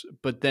leaders,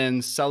 but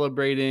then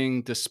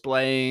celebrating,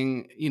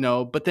 displaying,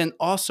 but then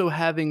also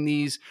having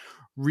these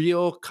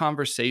real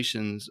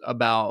conversations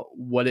about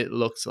what it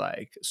looks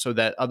like so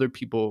that other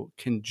people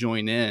can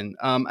join in.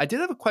 I did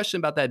have a question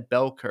about that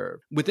bell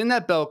curve. Within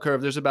that bell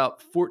curve, there's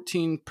about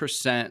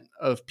 14%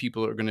 of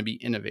people are going to be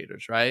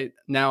innovators, right?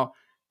 Now,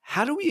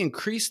 how do we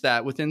increase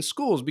that within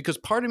schools? Because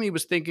part of me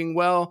was thinking,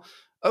 well,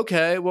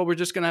 okay, well, we're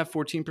just going to have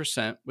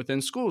 14%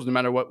 within schools no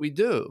matter what we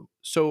do.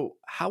 So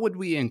how would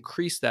we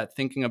increase that,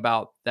 thinking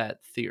about that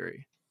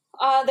theory?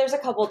 There's a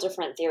couple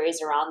different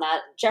theories around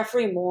that.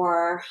 Jeffrey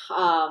Moore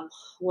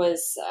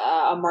was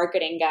a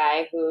marketing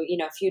guy who,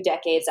 a few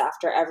decades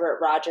after Everett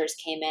Rogers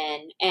came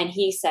in, and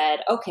he said,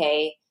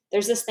 okay,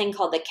 there's this thing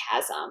called the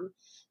chasm.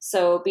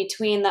 So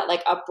between that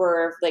like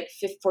upward like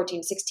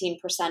 14,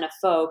 16% of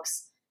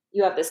folks,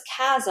 you have this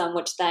chasm,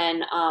 which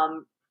then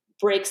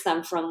breaks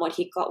them from what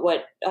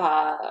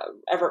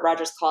Everett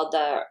Rogers called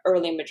the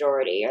early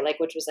majority, or like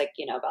which was like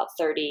about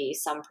 30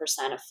 some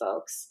percent of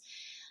folks.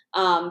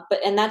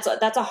 And that's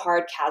a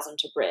hard chasm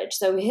to bridge.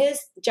 So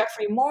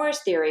Jeffrey Moore's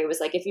theory was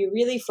like, if you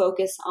really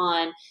focus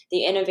on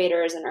the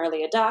innovators and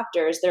early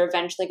adopters, they're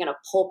eventually going to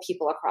pull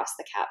people across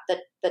the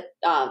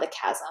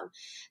chasm.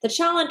 The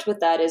challenge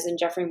with that is in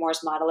Jeffrey Moore's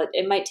model,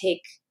 it might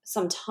take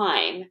some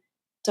time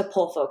to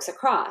pull folks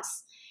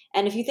across.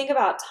 And if you think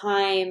about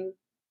time,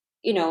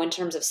 in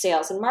terms of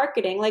sales and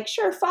marketing, like,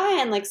 sure,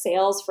 fine, like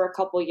sales for a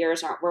couple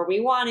years aren't where we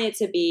want it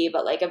to be,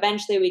 but like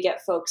eventually we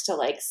get folks to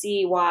like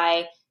see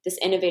why this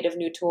innovative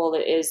new tool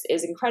is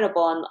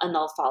incredible, and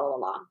they'll follow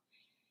along.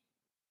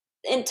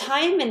 In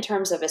time, in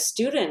terms of a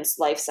student's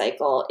life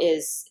cycle,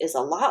 is a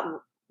lot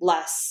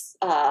less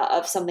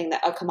of something,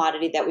 that a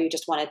commodity that we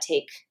just want to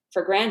take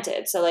for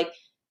granted. So like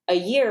a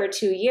year or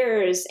 2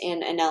 years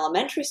in an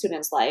elementary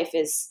student's life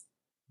is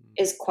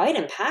quite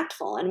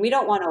impactful. And we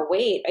don't want to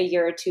wait a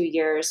year or 2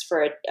 years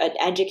for an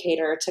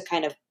educator to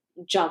kind of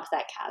jump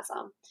that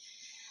chasm.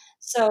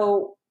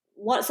 So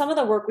some of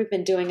the work we've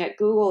been doing at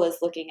Google is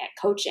looking at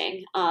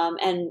coaching.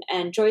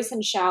 And Joyce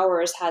and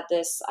Showers had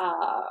this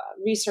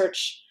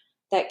research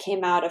that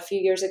came out a few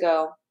years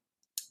ago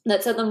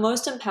that said the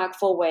most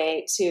impactful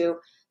way to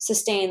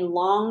sustain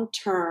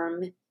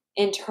long-term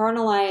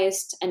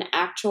internalized and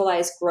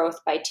actualized growth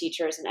by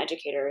teachers and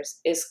educators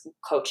is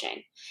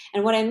coaching.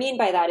 And what I mean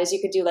by that is you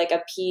could do like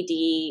a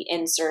PD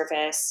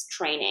in-service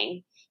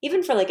training,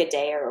 even for like a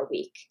day or a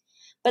week.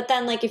 But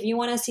then like if you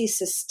want to see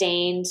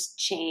sustained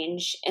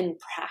change in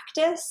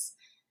practice,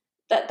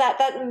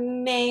 that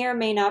may or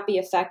may not be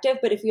effective.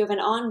 But if you have an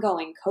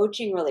ongoing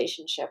coaching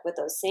relationship with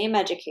those same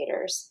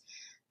educators,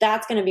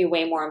 that's going to be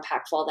way more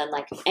impactful than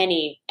like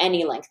any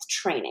length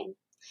training.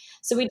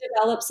 So we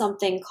developed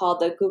something called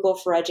the Google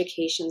for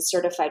Education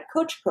Certified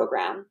Coach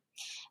Program.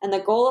 And the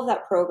goal of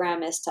that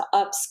program is to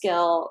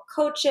upskill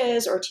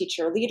coaches or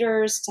teacher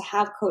leaders to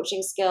have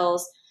coaching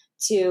skills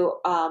to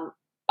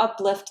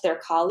uplift their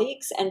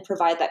colleagues and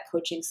provide that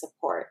coaching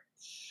support.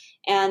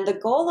 And the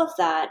goal of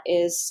that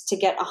is to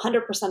get 100%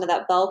 of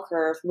that bell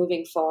curve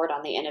moving forward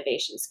on the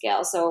innovation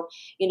scale. So,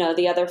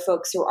 the other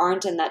folks who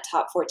aren't in that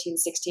top 14,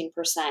 16%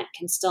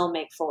 can still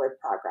make forward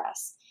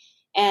progress.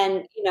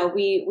 And,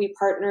 we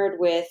partnered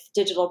with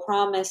Digital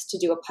Promise to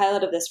do a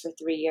pilot of this for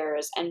 3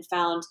 years and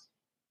found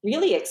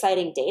really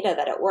exciting data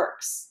that it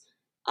works.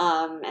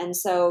 And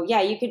so,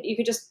 yeah, you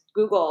could just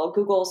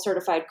Google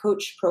Certified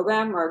Coach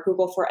Program or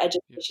Google for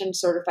Education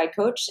Certified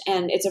Coach,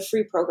 and it's a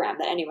free program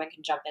that anyone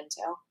can jump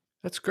into.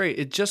 That's great.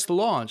 It just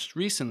launched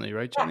recently,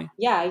 right, Jenny?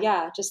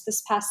 Yeah. Just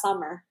this past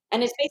summer.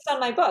 And it's based on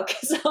my book.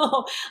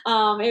 So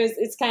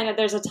it's kind of,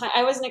 there's a time,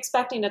 I wasn't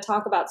expecting to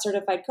talk about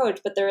Certified Coach,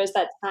 but there is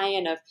that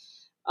tie-in of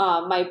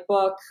my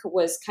book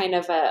was kind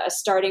of a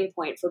starting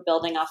point for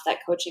building off that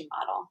coaching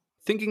model.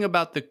 Thinking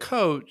about the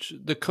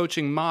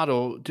coaching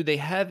model, do they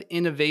have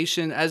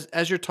innovation?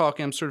 As you're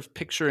talking, I'm sort of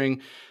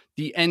picturing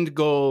the end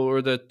goal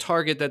or the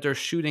target that they're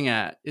shooting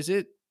at. Is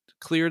it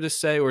clear to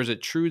say, or is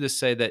it true to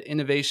say that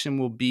innovation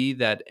will be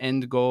that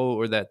end goal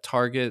or that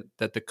target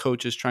that the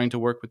coach is trying to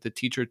work with the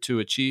teacher to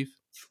achieve?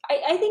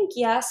 I think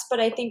yes, but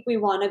I think we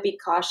want to be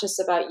cautious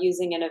about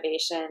using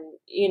innovation,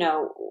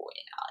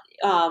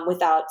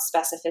 without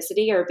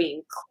specificity or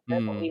being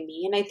clear what we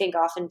mean. I think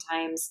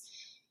oftentimes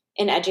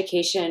in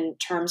education,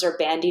 terms are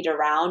bandied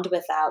around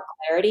without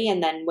clarity.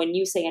 And then when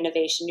you say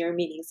innovation, you're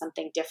meaning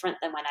something different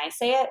than when I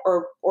say it,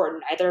 or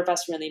neither of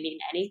us really mean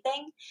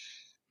anything.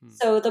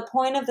 So the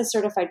point of the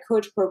Certified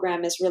Coach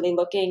Program is really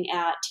looking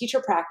at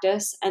teacher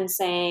practice and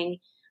saying,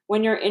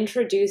 when you're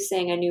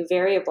introducing a new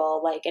variable,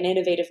 like an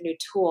innovative new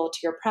tool to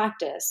your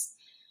practice,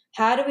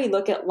 how do we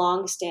look at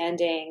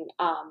longstanding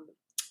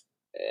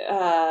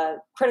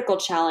critical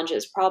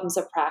challenges, problems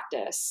of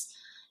practice,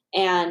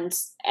 and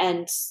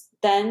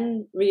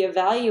then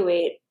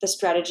reevaluate the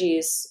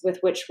strategies with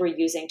which we're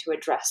using to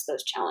address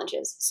those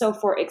challenges. So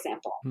for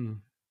example,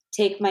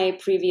 take my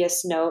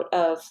previous note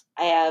of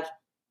I have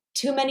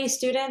too many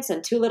students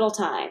and too little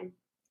time.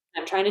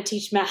 I'm trying to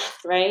teach math,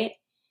 right?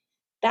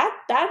 That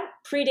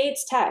predates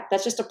tech.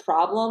 That's just a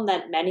problem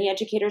that many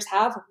educators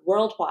have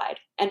worldwide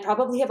and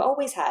probably have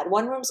always had.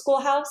 One-room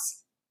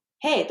schoolhouse,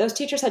 hey, those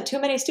teachers had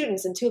too many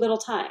students and too little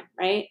time,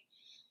 right?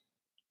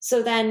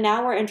 So then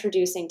now we're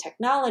introducing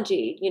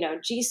technology,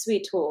 G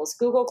Suite tools,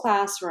 Google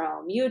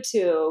Classroom,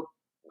 YouTube,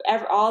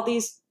 all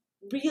these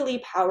really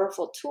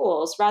powerful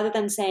tools. Rather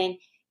than saying,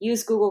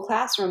 use Google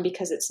Classroom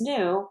because it's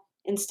new,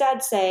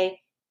 instead say,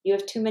 you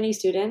have too many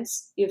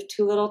students, you have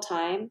too little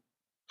time.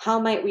 How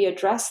might we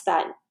address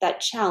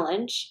that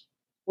challenge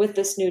with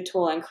this new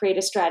tool and create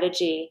a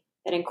strategy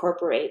that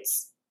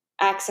incorporates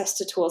access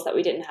to tools that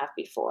we didn't have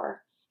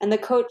before. And the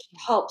coach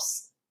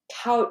helps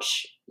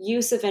couch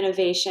use of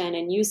innovation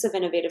and use of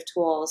innovative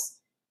tools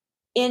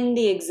in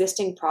the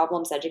existing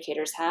problems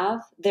educators have,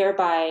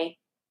 thereby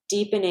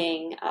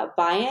deepening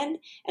buy-in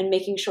and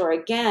making sure,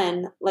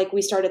 again, like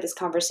we started this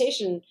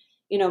conversation,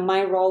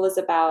 my role is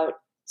about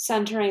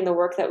centering the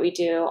work that we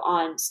do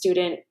on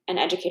student and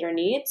educator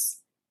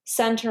needs,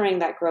 centering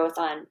that growth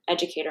on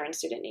educator and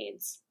student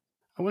needs.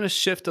 I want to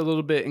shift a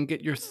little bit and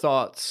get your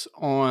thoughts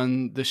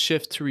on the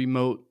shift to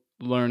remote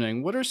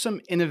learning. What are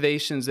some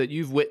innovations that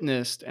you've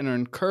witnessed and are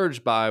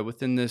encouraged by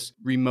within this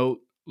remote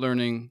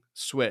learning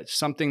switch?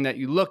 Something that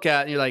you look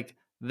at and you're like,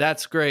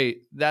 that's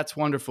great. That's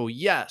wonderful.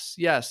 Yes,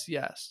 yes,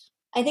 yes.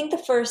 I think the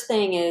first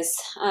thing is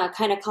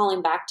kind of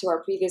calling back to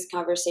our previous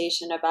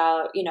conversation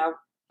about,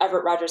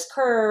 Everett Rogers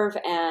curve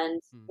and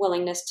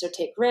willingness to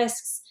take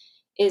risks,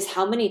 is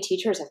how many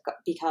teachers have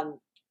become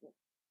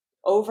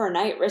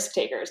overnight risk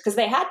takers because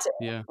they had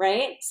to,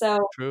 right?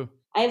 So true.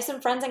 I have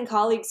some friends and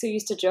colleagues who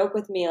used to joke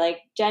with me like,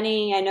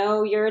 Jenny, I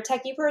know you're a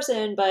techie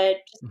person, but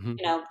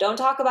don't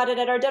talk about it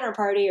at our dinner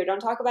party, or don't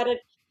talk about it,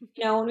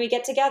 when we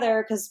get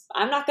together, because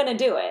I'm not going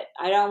to do it.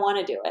 I don't want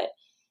to do it.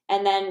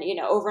 And then,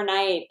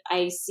 overnight,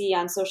 I see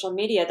on social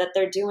media that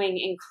they're doing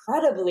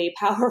incredibly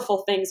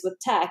powerful things with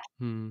tech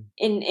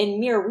in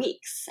mere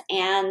weeks.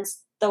 And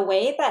the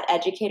way that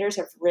educators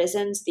have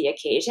risen to the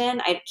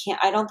occasion,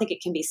 I don't think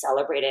it can be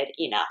celebrated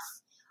enough.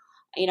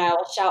 I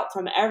will shout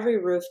from every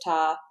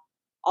rooftop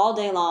all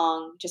day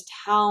long just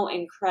how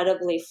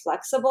incredibly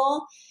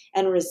flexible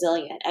and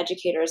resilient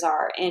educators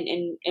are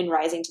in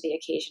rising to the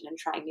occasion and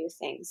trying new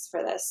things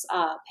for this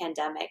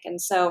pandemic.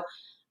 And so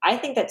I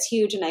think that's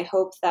huge. And I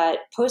hope that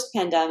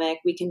post-pandemic,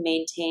 we can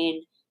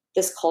maintain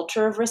this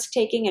culture of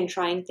risk-taking and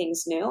trying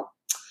things new.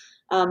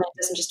 It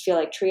doesn't just feel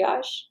like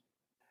triage.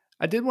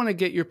 I did want to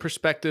get your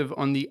perspective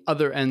on the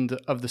other end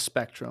of the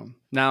spectrum.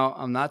 Now,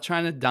 I'm not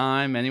trying to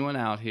dime anyone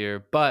out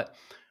here, but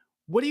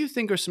what do you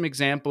think are some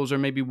examples, or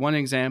maybe one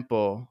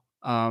example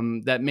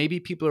that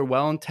maybe people are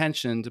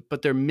well-intentioned,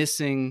 but they're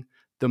missing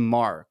the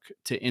mark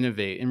to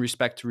innovate in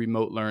respect to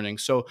remote learning?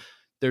 So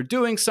they're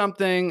doing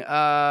something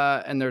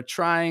and they're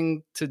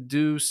trying to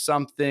do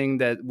something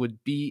that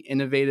would be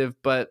innovative,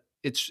 but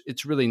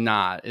it's really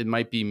not. It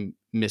might be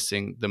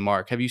missing the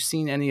mark. Have you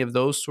seen any of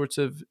those sorts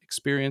of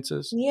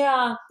experiences?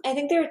 Yeah, I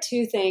think there are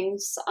two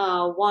things.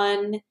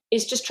 One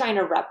is just trying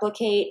to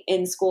replicate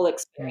in-school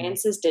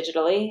experiences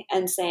digitally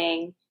and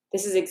saying,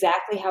 this is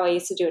exactly how I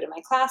used to do it in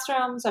my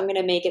classroom, so I'm going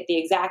to make it the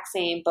exact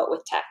same, but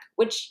with tech,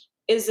 which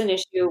is an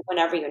issue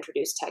whenever you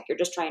introduce tech. You're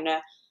just trying to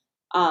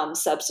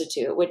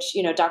substitute, which,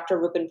 Dr.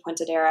 Ruben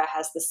Puentedera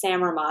has the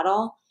SAMR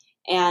model.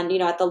 And,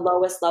 at the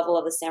lowest level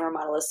of the SAMR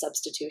model is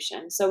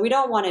substitution. So we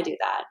don't want to do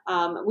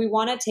that. We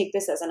want to take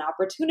this as an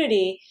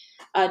opportunity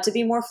to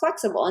be more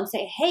flexible and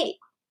say, hey,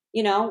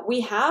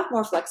 we have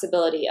more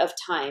flexibility of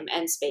time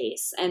and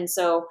space. And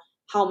so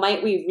how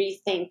might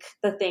we rethink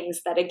the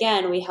things that,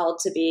 again, we held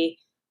to be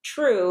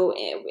true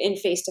in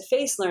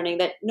face-to-face learning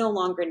that no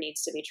longer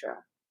needs to be true?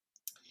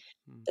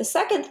 The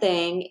second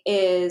thing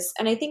is,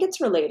 and I think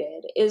it's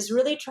related, is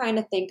really trying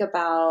to think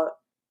about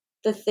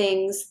the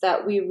things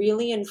that we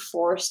really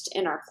enforced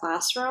in our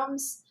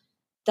classrooms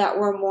that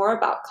were more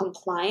about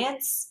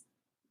compliance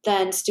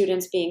than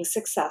students being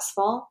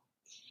successful,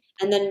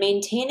 and then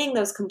maintaining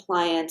those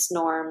compliance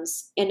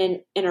norms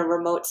in a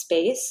remote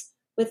space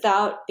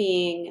without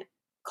being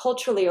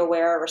culturally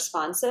aware or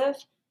responsive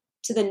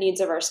to the needs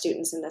of our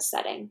students in this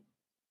setting.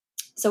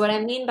 So what I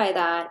mean by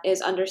that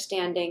is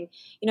understanding,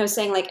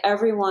 saying like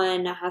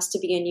everyone has to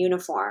be in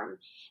uniform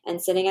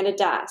and sitting at a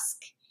desk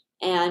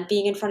and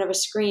being in front of a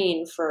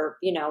screen for,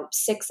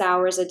 6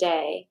 hours a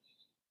day.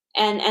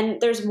 And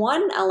there's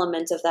one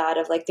element of that,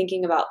 of like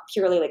thinking about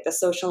purely like the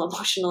social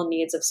emotional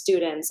needs of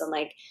students, and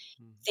like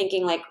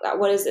thinking like,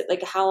 what is it,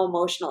 like how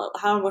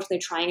emotionally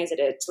trying is it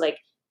to like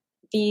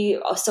be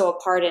so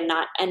apart and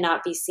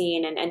not be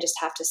seen and just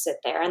have to sit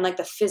there, and like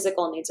the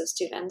physical needs of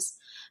students,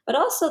 but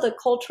also the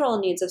cultural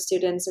needs of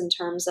students in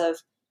terms of,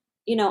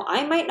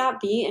 I might not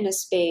be in a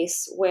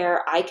space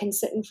where I can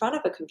sit in front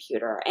of a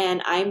computer,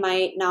 and I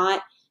might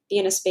not be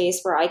in a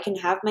space where I can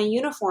have my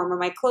uniform or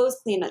my clothes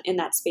clean in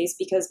that space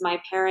because my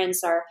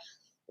parents are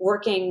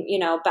working,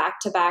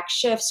 back-to-back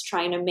shifts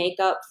trying to make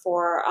up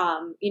for,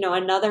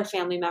 another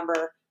family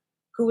member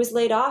who was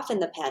laid off in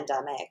the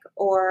pandemic,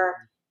 or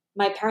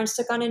my parents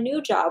took on a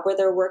new job where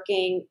they're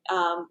working,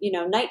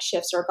 night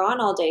shifts or gone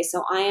all day.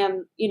 So I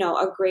am,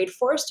 a grade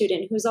 4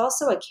 student who's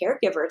also a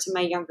caregiver to my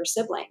younger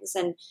siblings.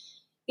 And,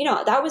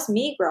 that was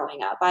me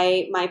growing up.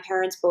 My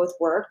parents both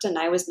worked, and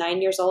I was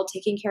 9 years old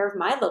taking care of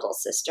my little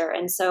sister.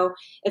 And so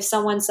if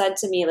someone said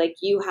to me, like,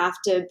 you have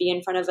to be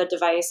in front of a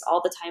device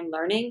all the time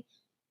learning,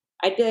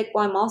 I'd be like,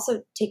 well, I'm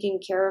also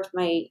taking care of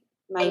my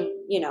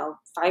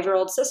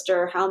 5-year-old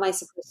sister. How am I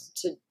supposed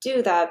to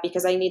do that?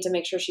 Because I need to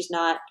make sure she's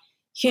not,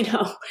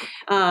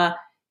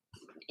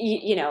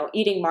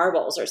 eating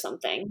marbles or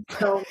something.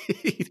 So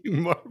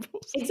eating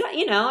marbles.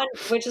 Exactly,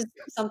 which is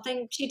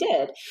something she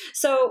did.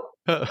 So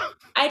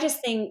I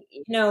just think,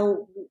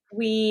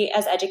 we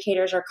as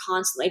educators are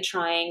constantly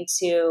trying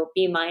to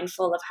be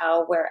mindful of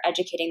how we're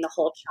educating the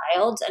whole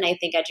child. And I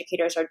think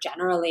educators are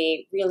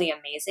generally really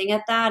amazing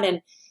at that.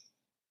 And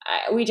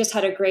we just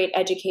had a great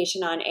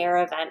education on air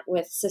event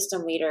with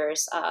system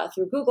leaders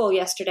through Google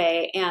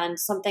yesterday. And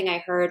something I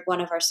heard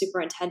one of our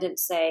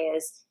superintendents say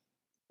is,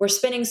 we're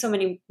spinning so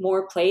many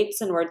more plates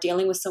and we're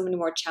dealing with so many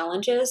more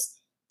challenges,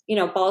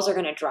 balls are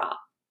going to drop.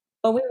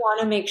 But we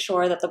want to make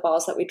sure that the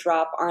balls that we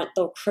drop aren't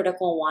the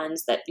critical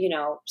ones that,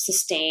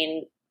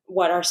 sustain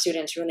what our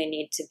students really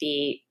need to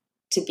be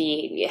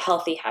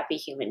healthy, happy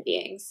human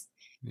beings.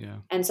 Yeah.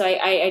 And so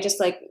I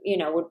just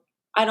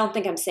I don't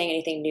think I'm saying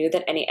anything new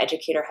that any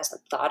educator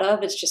hasn't thought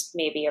of. It's just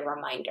maybe a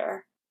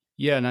reminder.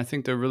 Yeah, and I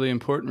think they're really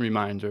important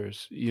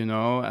reminders,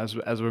 as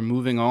we're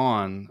moving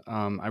on.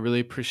 I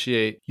really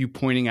appreciate you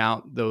pointing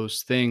out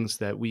those things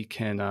that we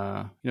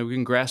can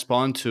grasp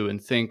onto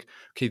and think,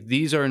 okay,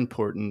 these are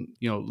important.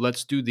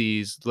 Let's do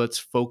these. Let's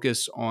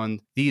focus on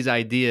these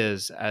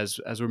ideas as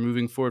we're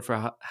moving forward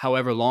for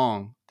however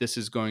long this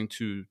is going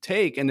to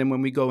take. And then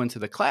when we go into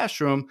the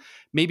classroom,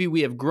 maybe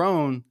we have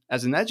grown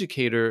as an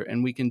educator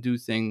and we can do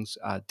things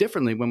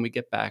differently when we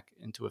get back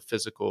into a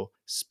physical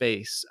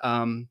space.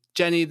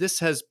 Jenny, this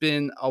has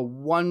been a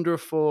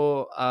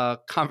wonderful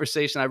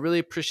conversation. I really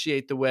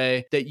appreciate the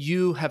way that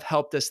you have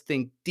helped us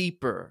think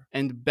deeper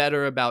and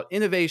better about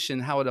innovation,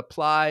 how it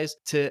applies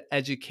to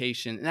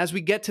education. And as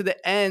we get to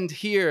the end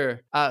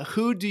here,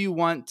 who do you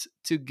want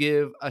to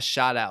give a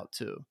shout out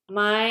to?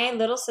 My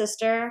little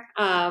sister,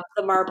 the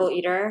Marble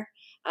Eater.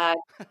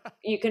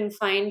 You can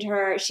find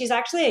her. She's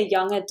actually a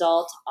young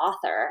adult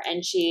author,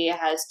 and she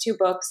has 2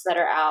 books that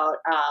are out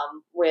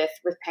with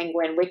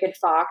Penguin, Wicked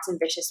Fox and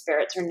Vicious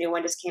Spirits. Her new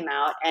one just came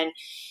out, and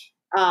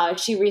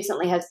she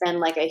recently has been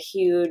like a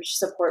huge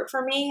support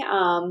for me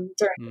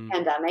during the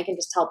pandemic and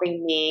just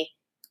helping me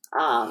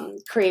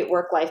create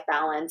work-life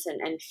balance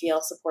and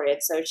feel supported.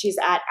 So she's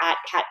at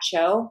Kat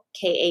Cho,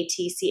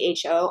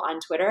 KATCHO on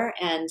Twitter.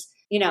 And,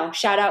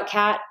 shout out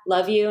Kat,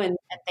 love you. And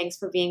thanks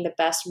for being the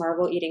best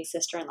marble eating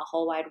sister in the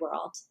whole wide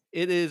world.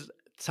 It is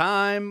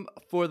time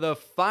for the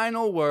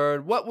final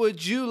word. What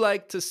would you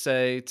like to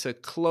say to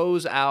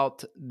close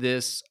out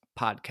this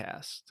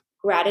podcast?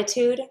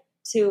 Gratitude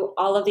to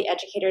all of the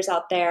educators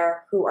out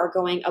there who are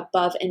going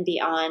above and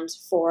beyond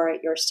for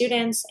your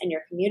students and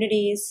your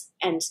communities.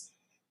 And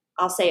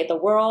I'll say the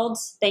world,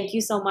 thank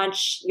you so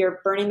much. You're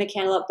burning the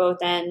candle at both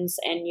ends,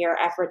 and your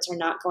efforts are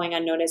not going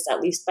unnoticed,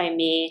 at least by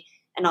me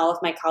and all of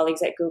my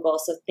colleagues at Google.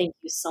 So thank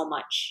you so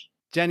much.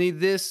 Jenny,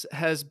 this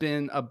has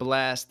been a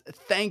blast.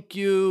 Thank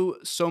you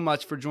so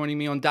much for joining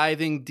me on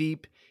Diving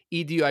Deep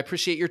EDU. I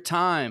appreciate your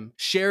time,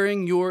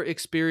 sharing your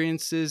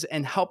experiences,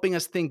 and helping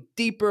us think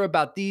deeper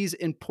about these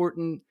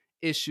important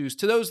issues.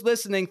 To those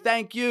listening,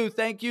 thank you.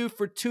 Thank you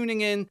for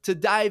tuning in to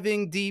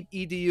Diving Deep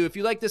EDU. If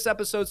you like this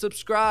episode,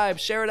 subscribe,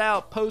 share it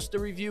out, post a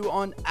review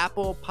on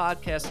Apple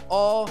Podcasts.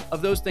 All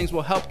of those things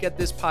will help get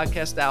this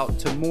podcast out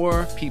to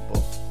more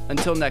people.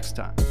 Until next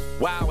time.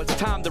 Wow, it's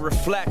time to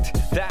reflect.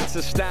 That's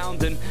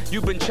astounding.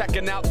 You've been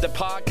checking out the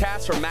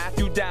podcast from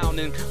Matthew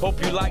Downing.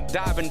 Hope you like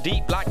diving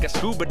deep like a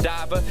scuba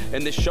diver.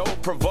 And the show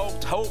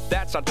provoked hope.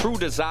 That's our true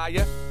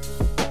desire.